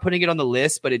thought about putting it on the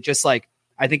list, but it just like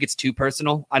I think it's too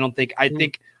personal. I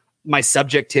think my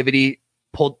subjectivity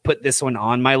put this one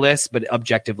on my list, but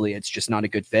objectively it's just not a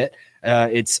good fit.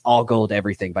 It's All Gold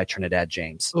Everything by Trinidad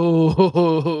James.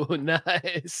 Oh,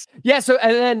 nice. Yeah. So,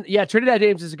 and then, Trinidad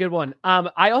James is a good one.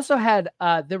 I also had,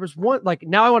 there was one, like,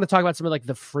 now I want to talk about some of like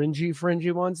the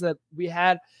fringy ones that we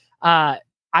had.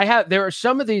 There are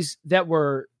some of these that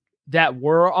were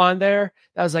on there.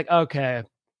 I was like, okay,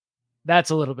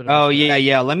 that's a little bit.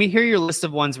 Yeah. Let me hear your list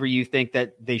of ones where you think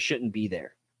that they shouldn't be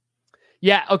there.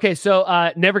 Yeah. Okay.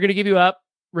 So, Never Gonna Give You Up,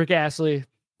 Rick Astley.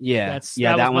 Yeah.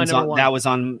 That was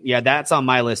on. Yeah. That's on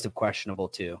my list of questionable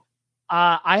too.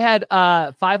 I had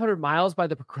 500 Miles by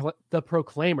the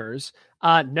Proclaimers.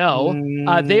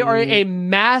 No, they are a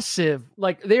massive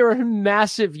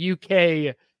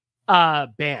UK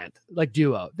band, like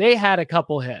duo. They had a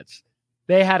couple hits.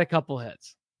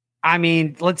 I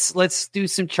mean, let's do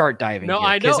some chart diving. No,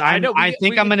 here, I know. I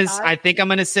think I'm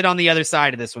gonna sit on the other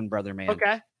side of this one, brother man.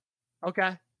 Okay.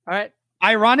 All right.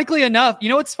 Ironically enough, you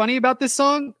know what's funny about this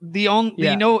song?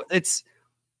 This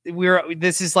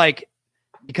is like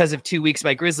because of 2 Weeks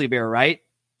by Grizzly Bear, right?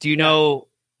 Do you know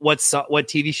what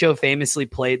TV show famously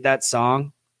played that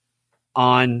song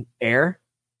on air?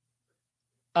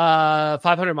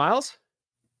 500 Miles.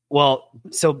 Well,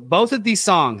 so both of these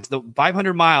songs, the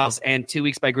 500 Miles and 2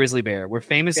 Weeks by Grizzly Bear, were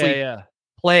famously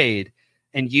played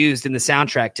and used in the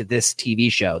soundtrack to this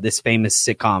TV show, this famous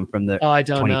sitcom from the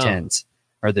 2010s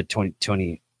or the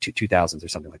 2000s or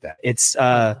something like that. It's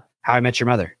How I Met Your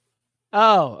Mother.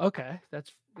 Oh, okay.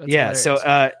 That's yeah.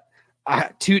 Hilarious.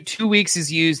 So 2 weeks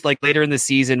is used like later in the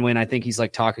season when I think he's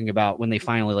like talking about when they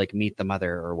finally like meet the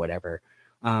mother or whatever.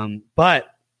 But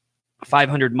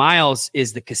 500 Miles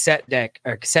is the cassette deck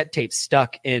or cassette tape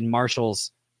stuck in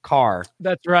Marshall's car.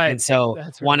 That's right. And so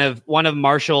one of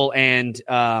Marshall and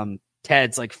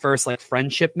Ted's like first like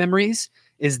friendship memories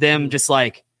is them just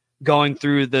like going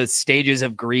through the stages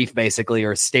of grief basically,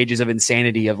 or stages of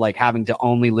insanity of like having to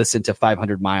only listen to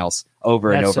 500 Miles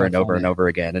over and over and over and over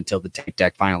again until the tape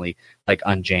deck finally like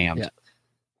unjammed. Yeah.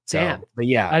 So, damn. But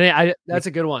yeah, I that's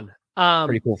a good one.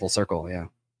 Pretty cool full circle. Yeah.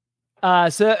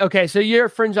 So you're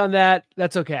fringe on that.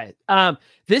 That's okay.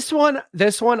 This one,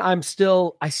 I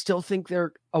still think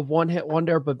they're a one hit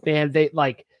wonder, but man,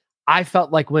 I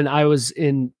felt like when I was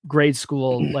in grade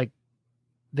school, like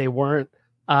they weren't.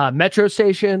 Metro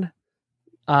Station,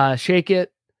 Shake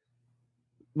It,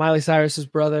 Miley Cyrus's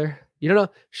brother. You don't know?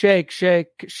 Shake,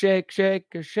 shake, shake, shake,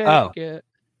 shake it.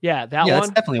 Yeah, that one. That's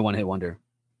definitely a one hit wonder.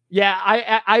 Yeah,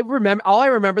 I remember. All I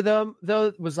remember them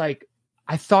though was like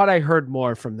I thought I heard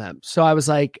more from them, so I was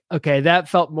like, okay, that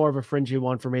felt more of a fringy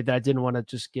one for me that I didn't want to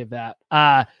just give that.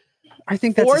 I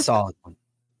think that's a solid one.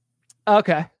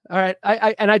 Okay. All right.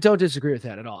 I don't disagree with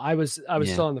that at all. I was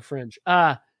still on the fringe.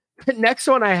 Next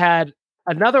one I had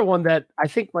another one that I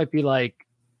think might be like,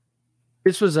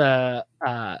 this was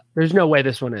there's no way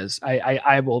this one is.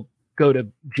 I will go to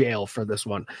jail for this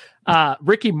one.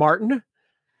 Ricky Martin.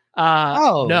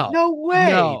 No way,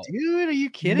 no, dude. Are you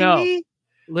kidding me?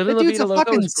 Living That dude's a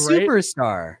fucking great.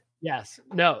 superstar. Yes.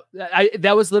 No,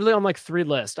 that was literally on like 3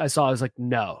 lists. I saw, I was like,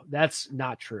 no, that's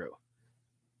not true.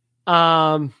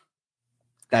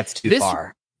 That's too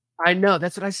far. I know.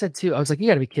 That's what I said too. I was like, you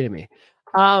gotta be kidding me.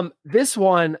 This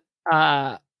one,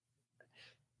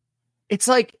 it's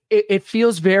like, it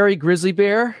feels very Grizzly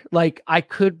Bear. Like I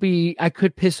could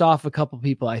piss off a couple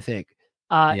people, I think.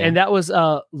 And that was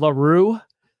LaRue.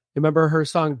 Remember her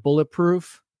song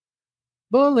Bulletproof?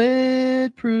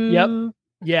 Bulletproof. Yep.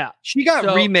 Yeah. She got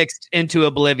remixed into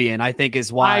oblivion, I think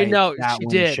is why I know that she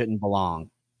one did. Shouldn't belong.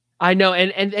 I know.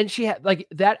 And she had like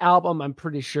that album, I'm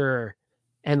pretty sure.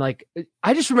 And like,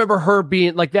 I just remember her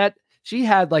being like that. She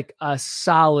had like a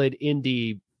solid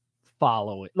indie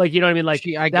following. Like, you know what I mean? Like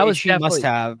she must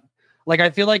have. Like, I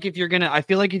feel like if you're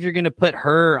gonna put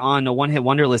her on a one-hit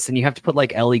wonder list, then you have to put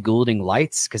like Ellie Goulding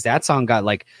Lights, because that song got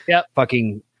like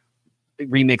fucking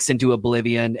remixed into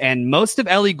oblivion. And most of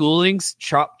Ellie Goulding's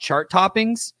chart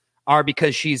toppings are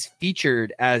because she's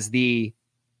featured as the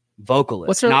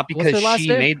vocalist, not because she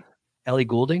made Ellie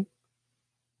Goulding.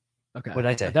 Okay, what did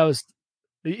I say? That was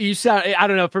you sound. I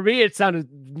don't know. For me, it sounded.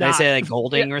 Did I say like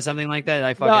Golding or something like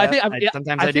that?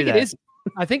 Sometimes I do that. It is.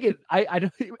 I think it. I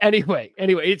don't. Anyway,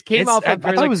 it came off. I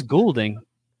thought it was Goulding.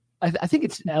 I think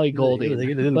it's Ellie Goulding.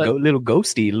 Little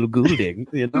ghosty, little Goulding.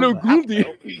 You know? Little Goulding.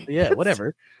 Yeah,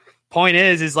 whatever. Point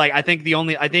is like I think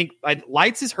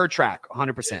Lights is her track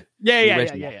 100%. Yeah.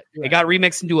 It got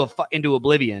remixed into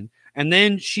oblivion, and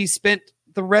then she spent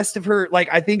the rest of her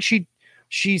I think she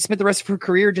spent the rest of her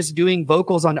career just doing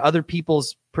vocals on other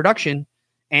people's production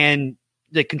and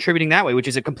like contributing that way, which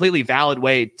is a completely valid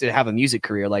way to have a music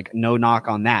career. Like, no knock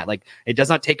on that. Like, it does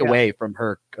not take away from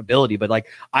her ability, but like,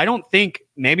 I don't think,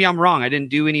 maybe I'm wrong, I didn't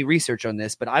do any research on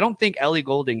this, but I don't think Ellie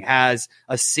Goulding has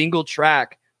a single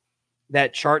track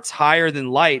that charts higher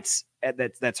than Lights.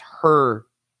 That's her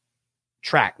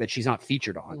track that she's not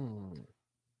featured on.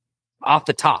 Off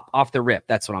the rip.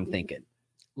 That's what I'm thinking.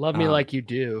 Love Me Like You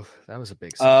Do. That was a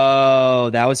big song. Oh,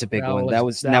 that was a big one. That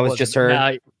was just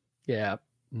her. Yeah.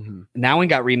 Mm-hmm. That one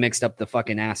got remixed up the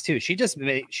fucking ass too. She's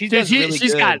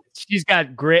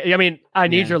got great. I mean, I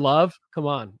Need Your Love. Come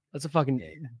on, that's a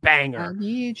fucking banger. I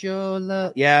need your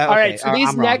love. Yeah. All right. So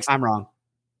I'm wrong.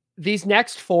 These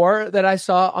next 4 that I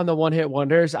saw on the one hit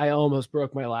wonders, I almost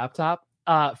broke my laptop.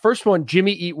 First one,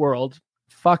 Jimmy Eat World.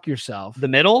 Fuck yourself. The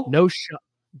middle? No shot.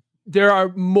 There are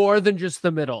more than just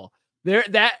the middle.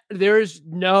 There's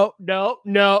no.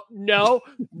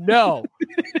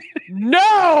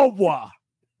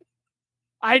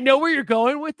 I know where you're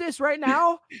going with this right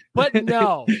now, but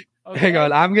no. Okay? Hang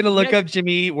on. I'm going to look up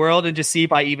Jimmy Eat World and just see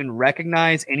if I even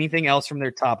recognize anything else from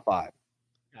their top 5.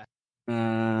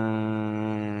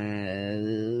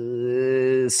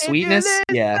 Sweetness?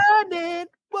 Yeah.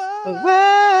 Whoa.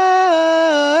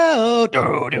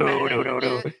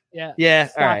 Yeah. Yeah.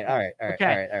 All right.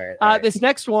 Okay. All right. This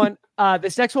next one, I'm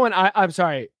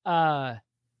sorry.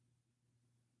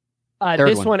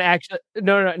 This one actually,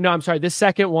 no, I'm sorry. This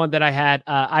second one that I had,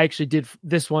 I actually did.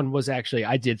 This one was actually,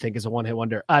 I did think is a one hit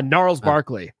wonder. Gnarls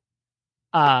Barkley.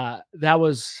 That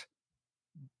was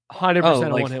 100%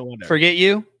 a one hit wonder. Forget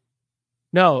You?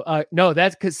 No,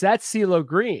 that's because that's CeeLo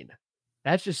Green.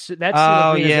 That's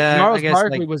CeeLo Green. Yeah. Gnarls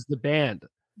Barkley was the band.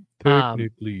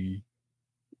 Technically.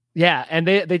 Yeah, and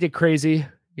they did Crazy.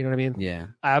 You know what I mean? Yeah.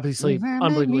 Obviously,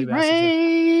 unbelievably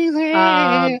massive.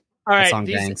 All right.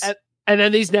 And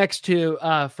then these next 2,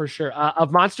 for sure,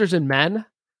 of Monsters and Men,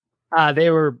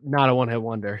 they were not a one-hit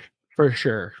wonder, for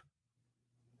sure.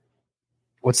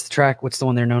 What's the track? What's the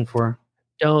one they're known for?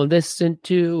 Don't listen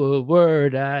to a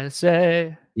word I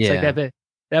say. Yeah, it's like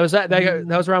that was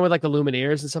around with like the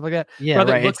Lumineers and stuff like that. Yeah,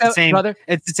 brother, right. It's the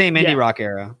same indie rock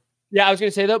era. Yeah, I was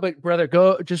gonna say though, but brother,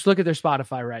 go just look at their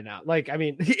Spotify right now. Like, I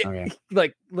mean,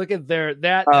 like look at their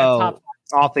top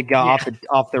off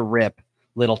the rip.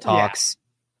 Little Talks. Yeah.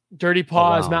 Dirty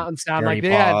Paws, Mountain Sound, Dirty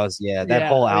Paws, that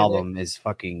whole album is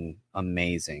fucking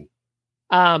amazing.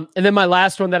 And then my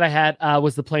last one that I had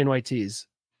was the Plain White Tees.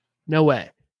 No way.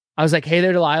 I was like, Hey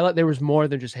There Delilah. There was more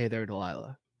than just Hey There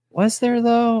Delilah. Was there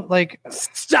though? Like,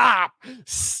 stop.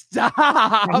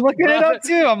 I'm looking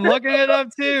it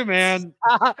up too, man.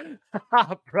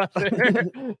 Stop, brother.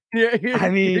 I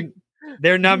mean,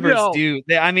 their numbers do.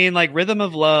 Like Rhythm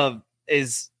of Love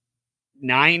is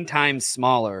 9 times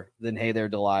smaller than Hey There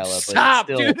Delilah, but Stop,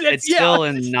 dude, it's still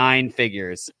in 9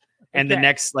 figures. And the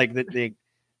next, like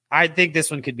I think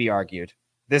this one could be argued.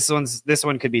 This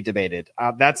one could be debated.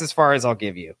 That's as far as I'll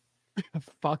give you.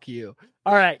 Fuck you.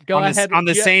 All right, go ahead. On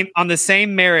the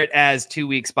same merit as 2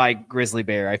 Weeks by Grizzly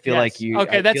Bear. I feel like you.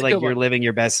 Okay, I feel like you're living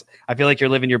your best. I feel like you're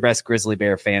living your best Grizzly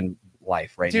Bear fan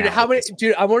life right now. Dude, how many?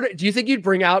 Dude, I wonder. Do you think you'd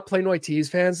bring out Plain White T's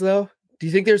fans though? Do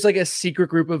you think there's like a secret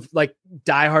group of like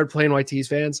diehard Plain White T's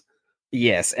fans?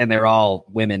 Yes, and they're all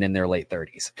women in their late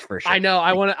 30s for sure. I know.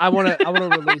 I want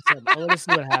to release them. I want to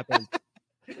see what happens.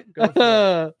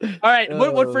 All right.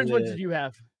 What fringe ones did you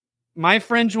have? My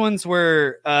fringe ones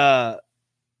were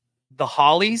the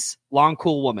Hollies, Long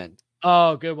Cool Woman.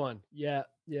 Oh, good one. Yeah.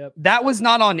 Yep. That was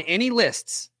not on any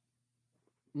lists,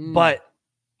 but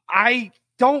I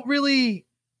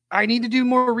need to do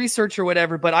more research or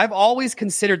whatever, but I've always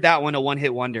considered that one a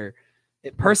one-hit wonder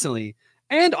personally.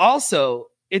 And also,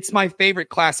 it's my favorite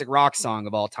classic rock song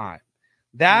of all time.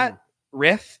 That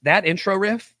riff, that intro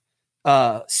riff,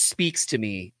 speaks to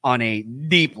me on a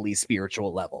deeply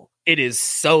spiritual level. It is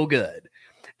so good.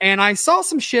 And I saw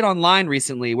some shit online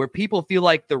recently where people feel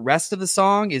like the rest of the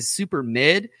song is super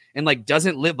mid and like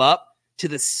doesn't live up to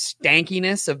the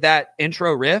stankiness of that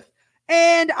intro riff.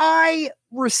 And I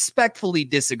respectfully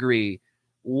disagree.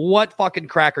 What fucking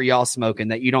crack are y'all smoking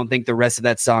that you don't think the rest of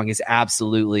that song is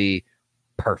absolutely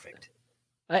perfect?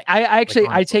 I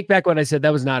take back what I said.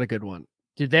 That was not a good one.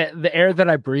 Dude, the Air That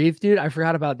I Breathe, dude. I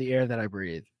forgot about The Air That I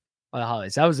Breathe by the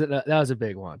Hollies. That was a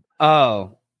big one.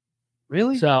 Oh,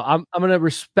 really? So I'm gonna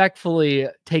respectfully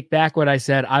take back what I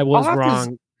said. I was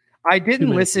wrong. I didn't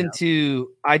listen to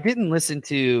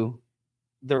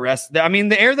the rest. I mean,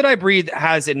 The Air That I Breathe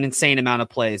has an insane amount of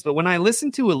plays, but when I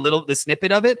listened to the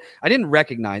snippet of it, I didn't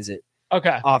recognize it.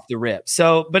 Okay. Off the rip.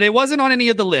 So, but it wasn't on any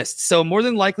of the lists. So more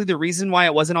than likely the reason why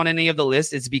it wasn't on any of the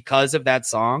lists is because of that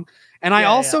song. And I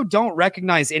also don't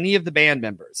recognize any of the band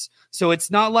members. So it's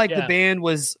not like the band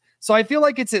was, so I feel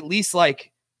like it's at least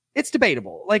like, it's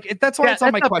debatable. Like that's why it's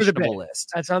on my questionable list.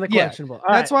 That's on the questionable.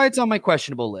 That's why it's on my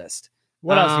questionable list.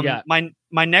 What else you got?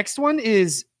 My next one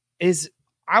is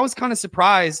I was kind of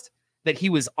surprised that he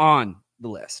was on the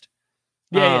list.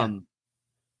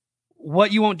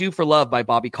 What You Won't Do for Love by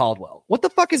Bobby Caldwell. What the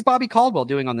fuck is Bobby Caldwell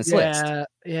doing on this list?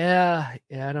 Yeah.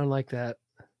 I don't like that.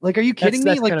 Like, are you kidding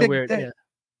me? Like, weird.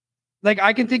 Like,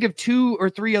 I can think of 2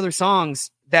 or 3 other songs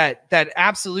that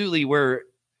absolutely were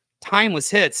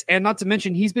timeless hits, and not to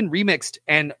mention he's been remixed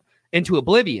and into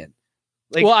oblivion.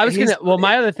 Like,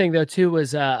 my other thing though too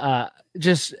was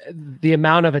just the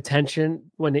amount of attention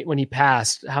when he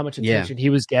passed, how much attention he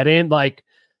was getting. Like,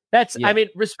 that's, I mean,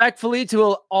 respectfully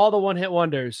to all the one-hit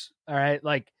wonders. All right.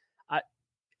 Like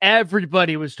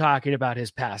everybody was talking about his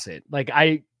passing. Like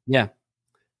he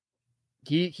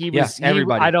was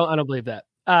everybody. I don't believe that.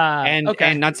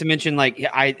 And not to mention, like,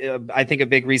 I think a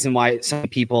big reason why some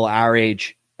people our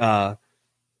age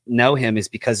know him is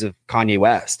because of Kanye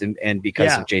West and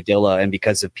because of Jay Dilla and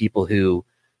because of people who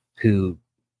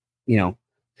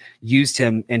used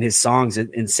him in his songs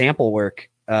in sample work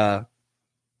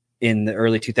in the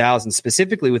early 2000s,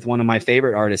 specifically with one of my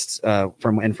favorite artists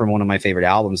from one of my favorite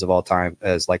albums of all time,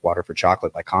 as Like Water for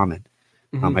Chocolate by Common.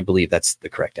 I believe that's the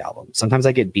correct album. Sometimes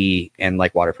I get B and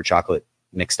Like Water for Chocolate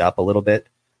mixed up a little bit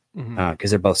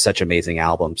because they're both such amazing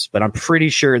albums. But I'm pretty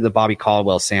sure the Bobby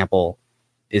Caldwell sample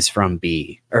is from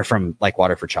B or from Like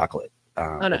Water for Chocolate.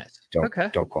 Nice.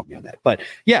 Don't quote me on that. But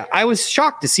yeah, I was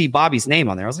shocked to see Bobby's name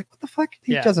on there. I was like, what the fuck?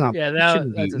 He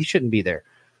shouldn't be there.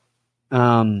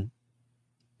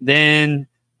 Then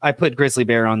I put Grizzly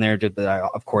Bear on there.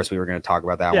 Of course, we were going to talk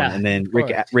about that one. And then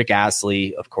Rick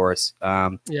Astley, of course.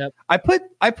 I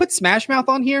put Smash Mouth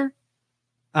on here.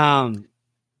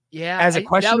 As a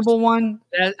questionable one.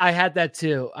 I had that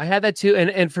too.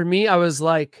 And for me, I was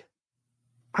like,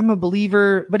 I'm a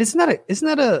believer, but that's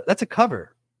a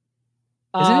cover.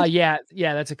 Isn't it?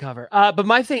 Yeah, that's a cover. But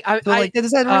my thing,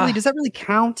 does that really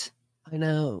count? I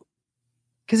know,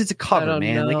 because it's a cover,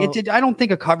 man. Like I don't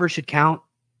think a cover should count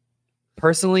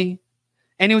personally.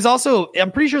 And it was also,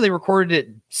 I'm pretty sure they recorded it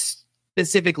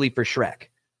specifically for Shrek,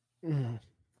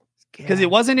 because it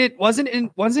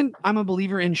wasn't I'm a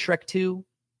believer in Shrek 2.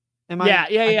 Am I?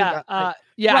 Yeah.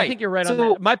 I think you're right on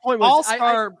that. My point was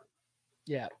All-Star.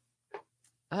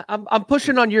 I'm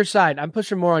pushing on your side. I'm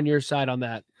pushing more on your side on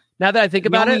that. Now that I think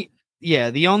about it.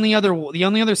 Yeah. The only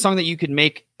other song that you could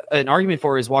make an argument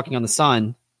for is Walking on the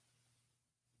Sun.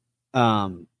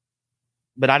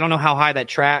 But I don't know how high that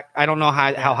track. I don't know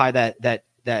how high that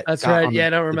that's right. Yeah, I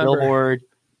don't remember. Billboard.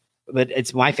 but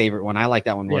it's my favorite one. I like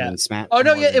that one more than Smash. Oh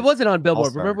no, it wasn't on Billboard.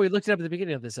 All-Star. Remember, we looked it up at the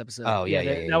beginning of this episode. Oh yeah,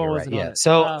 that one wasn't on it.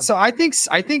 So I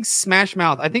think Smash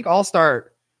Mouth. I think All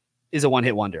Star is a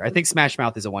one-hit wonder. I think Smash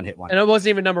Mouth is a one-hit wonder, and it wasn't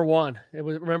even number one. It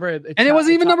was it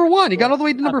wasn't even number one. He got all the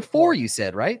way to number 4. You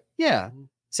said right? Yeah.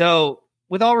 So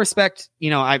with all respect,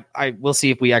 I will see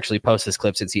if we actually post this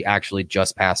clip since he actually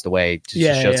just passed away to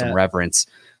show some reverence,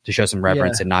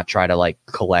 and not try to like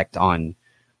collect on.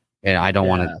 And I don't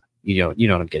want to. You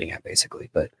know what I'm getting at,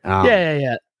 basically. But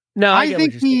yeah. No, I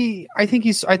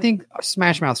think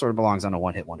Smash Mouth sort of belongs on a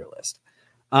one-hit wonder list.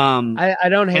 I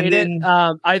don't hate it.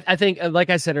 I think, like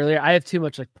I said earlier, I have too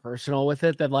much like personal with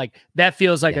it that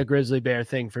feels like a Grizzly Bear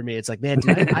thing for me. It's like, man,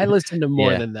 dude, I listen to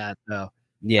more than that though.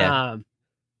 Yeah.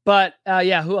 But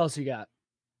who else you got?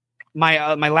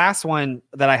 My last one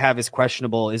that I have is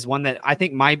questionable. Is one that I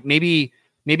think maybe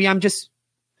I'm just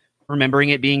remembering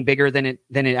it being bigger than it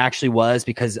actually was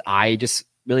because I just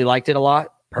really liked it a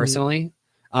lot personally.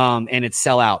 And it's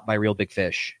Sell Out by Real Big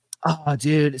Fish. Oh,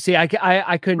 dude. See, I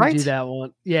couldn't do that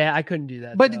one. Yeah, I couldn't do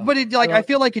that. But it, like, I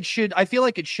feel like it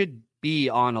should be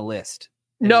on a list.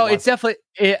 No, it's definitely.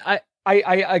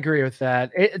 I agree with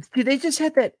that. Dude, they just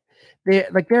had that. They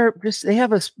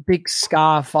have a big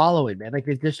ska following, man. Like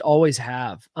they just always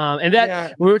have. And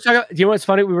that we were talking. Do you know what's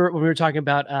funny? When we were talking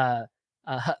about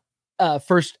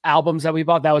first albums that we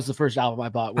bought. That was the first album I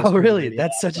bought. Oh, really?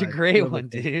 That's such a great one,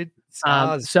 dude.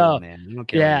 So, man. I don't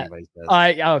care what anybody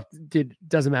says. Dude,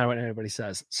 doesn't matter what anybody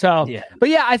says. So, but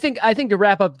I think to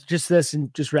wrap up just this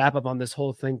and just wrap up on this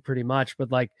whole thing pretty much.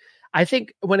 But like, I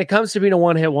think when it comes to being a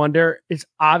one-hit wonder, it's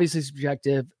obviously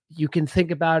subjective. You can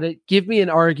think about it. Give me an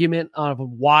argument of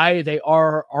why they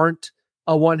aren't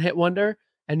a one-hit wonder,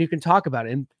 and you can talk about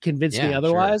it and convince me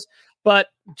otherwise. Sure. But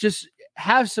just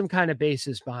have some kind of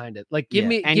basis behind it. Like give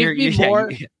me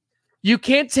more. You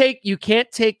can't take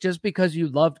just because you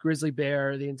loved Grizzly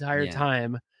Bear the entire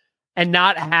time and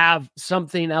not have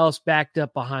something else backed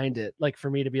up behind it. Like for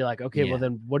me to be like, okay, well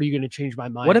then what are you going to change my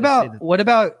mind? What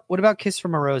about Kiss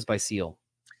from a Rose by Seal?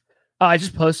 Oh, I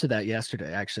just posted that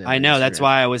yesterday, actually. I know. That's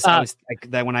why I was like,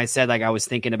 that when I said like I was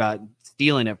thinking about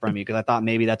stealing it from you because I thought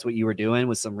maybe that's what you were doing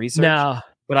with some research. No,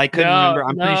 but I couldn't remember.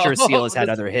 I'm pretty sure Seal has had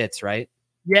other hits, right?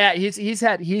 Yeah, he's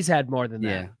had more than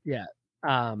that. Yeah.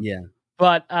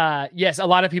 But yes, a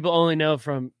lot of people only know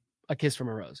from A Kiss from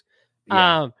a Rose.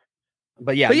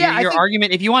 But your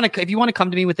argument, if you want to come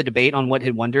to me with a debate on what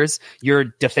hit wonders, your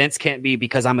defense can't be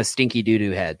because I'm a stinky doo-doo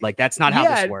head. Like that's not how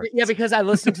this works. Yeah, because I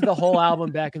listened to the whole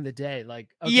album back in the day. Like,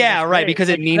 okay, right, because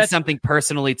it means something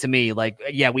personally to me. Like,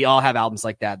 we all have albums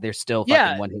like that. They're still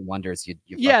fucking one hit wonders.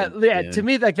 To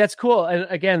me, like that's cool. And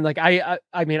again, like I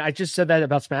mean, I just said that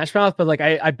about Smash Mouth, but like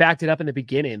I backed it up in the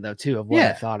beginning though too of what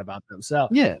I thought about them. So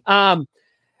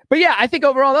but yeah, I think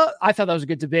overall, though, I thought that was a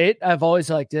good debate. I've always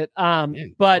liked it. And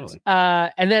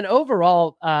then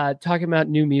overall, talking about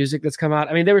new music that's come out.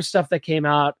 I mean, there was stuff that came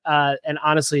out, and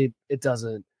honestly,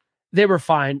 they were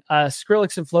fine.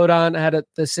 Skrillex and Flodon had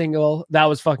the single that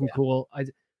was fucking cool.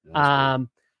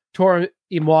 Tora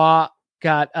et Moi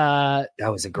got that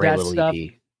was a great little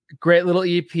EP. Great little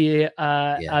EP.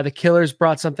 The Killers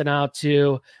brought something out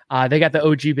too. They got the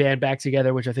OG band back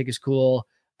together, which I think is cool.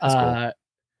 That's cool.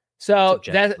 So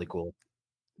that's really cool.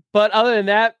 But other than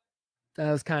that,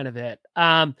 that was kind of it.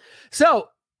 And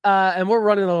we're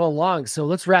running a little long, so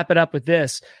let's wrap it up with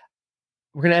this.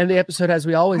 We're going to end the episode as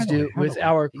we always do with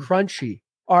our crunchy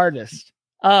artist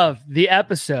of the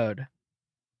episode.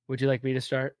 Would you like me to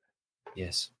start?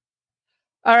 Yes.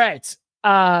 All right.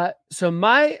 So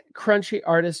my crunchy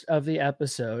artist of the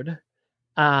episode,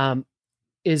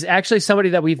 is actually somebody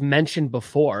that we've mentioned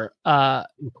before.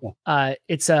 Cool.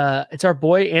 It's our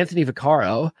boy Anthony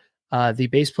Vaccaro, the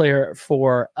bass player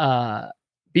for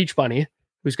Beach Bunny,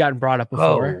 who's gotten brought up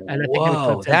before. And I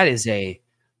think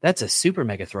that's a super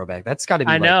mega throwback. That's got to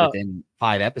be within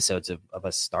 5 episodes of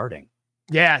us starting.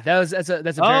 Yeah, that's a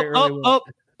very early one.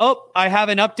 I have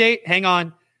an update. Hang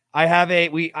on, I have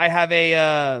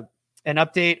an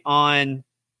update on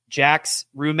Jack's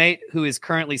roommate who is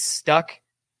currently stuck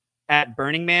at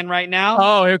Burning Man right now.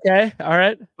 Oh, okay. All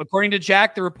right. According to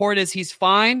Jack, the report is he's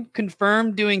fine,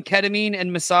 confirmed doing ketamine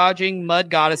and massaging mud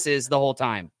goddesses the whole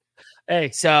time.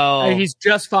 Hey, so he's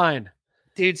just fine.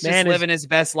 Dude's just living his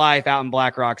best life out in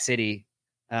Black Rock City.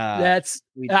 It's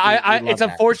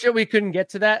unfortunate we couldn't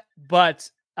get to that, but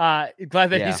glad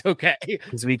that he's okay.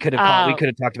 Because we could have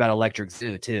talked about Electric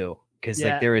Zoo too. because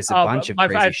like there is a bunch of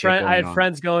crazy shit going on. I had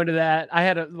friends going to that. I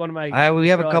had one of my. We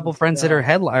have a couple friends that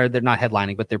are they're not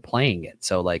headlining, but they're playing it.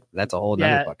 So like that's a whole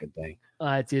nother fucking thing.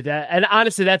 Dude, that, and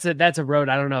honestly, that's a road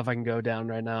I don't know if I can go down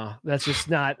right now. That's just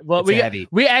not. Well, heavy.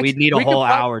 We'd need a whole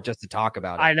hour just to talk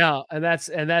about it. I know, and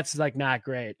that's like not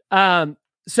great.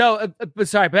 So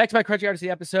sorry, back to my Crunchy Artist of the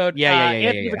episode.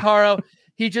 Anthony Vaccaro,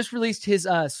 he just released his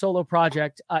solo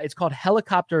project. It's called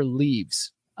Helicopter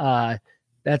Leaves.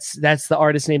 That's the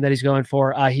artist name that he's going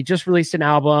for. He just released an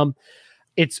album.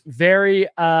 It's very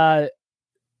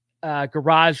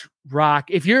garage rock.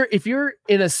 If you're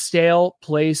in a stale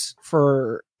place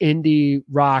for indie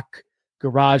rock,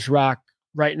 garage rock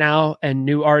right now and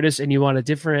new artists, and you want a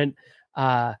different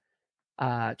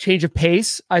change of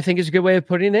pace, I think is a good way of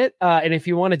putting it. And if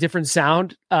you want a different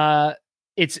sound,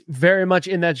 it's very much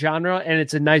in that genre, and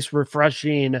it's a nice,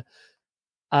 refreshing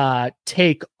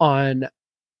take on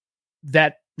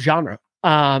that genre.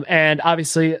 And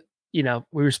obviously, we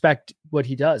respect what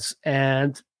he does,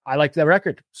 and I like that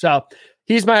record. So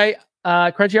he's my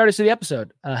Crunchy Artist of the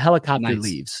episode. Helicopter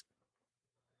Leaves.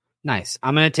 Nice.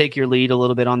 I'm going to take your lead a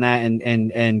little bit on that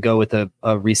and go with a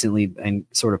recently and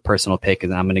sort of personal pick.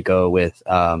 And I'm going to go with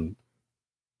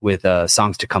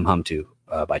Songs to Come Home To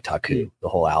by Taku, the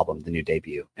whole album, the new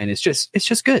debut. And it's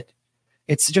just good.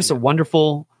 It's just a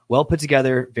wonderful, well put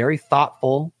together, very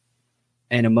thoughtful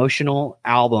and emotional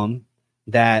album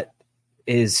that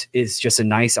is just a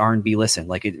nice R&B listen.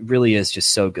 Like it really is just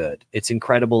so good. It's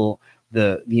incredible.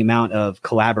 The amount of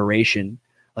collaboration.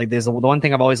 Like the one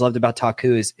thing I've always loved about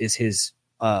Taku is his,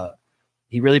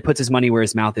 he really puts his money where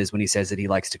his mouth is when he says that he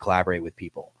likes to collaborate with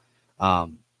people.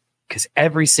 Cause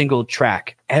every single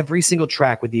track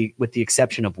with the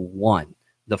exception of one,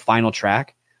 the final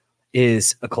track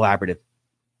is a collaborative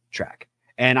track.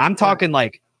 And I'm talking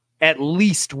like at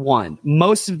least one.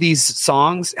 Most of these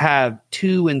songs have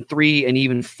 2 and 3 and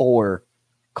even 4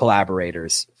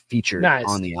 collaborators featured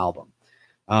on the album.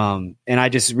 And I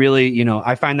just really,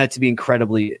 I find that to be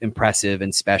incredibly impressive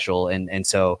and special. And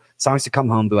so Songs to Come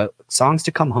Home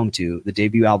To, the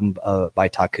debut album by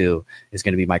Taku, is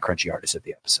going to be my Crunchy Artist of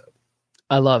the episode.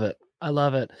 I love it.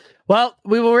 Well,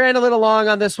 we ran a little long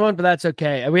on this one, but that's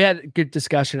okay. We had a good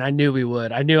discussion. I knew we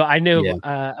would. I knew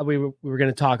we were going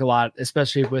to talk a lot,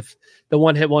 especially with the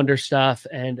one hit wonder stuff.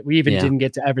 And we even didn't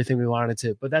get to everything we wanted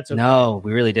to, but that's okay. No,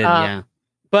 we really didn't. Yeah.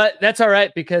 But that's all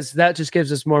right, because that just gives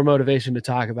us more motivation to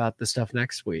talk about the stuff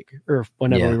next week or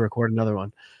whenever we record another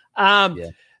one.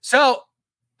 So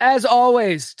as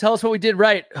always, tell us what we did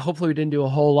right. Hopefully we didn't do a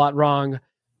whole lot wrong.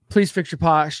 Please fix your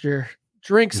posture,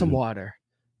 drink some water,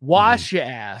 wash your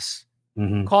ass,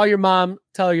 call your mom,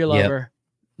 tell her you love her,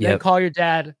 then call your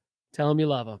dad, tell him you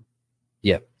love him.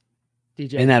 Yep.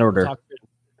 DJ. In that order.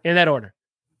 In that order.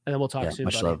 And then we'll talk soon.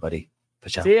 Much love, buddy.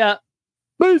 See ya.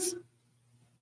 Peace.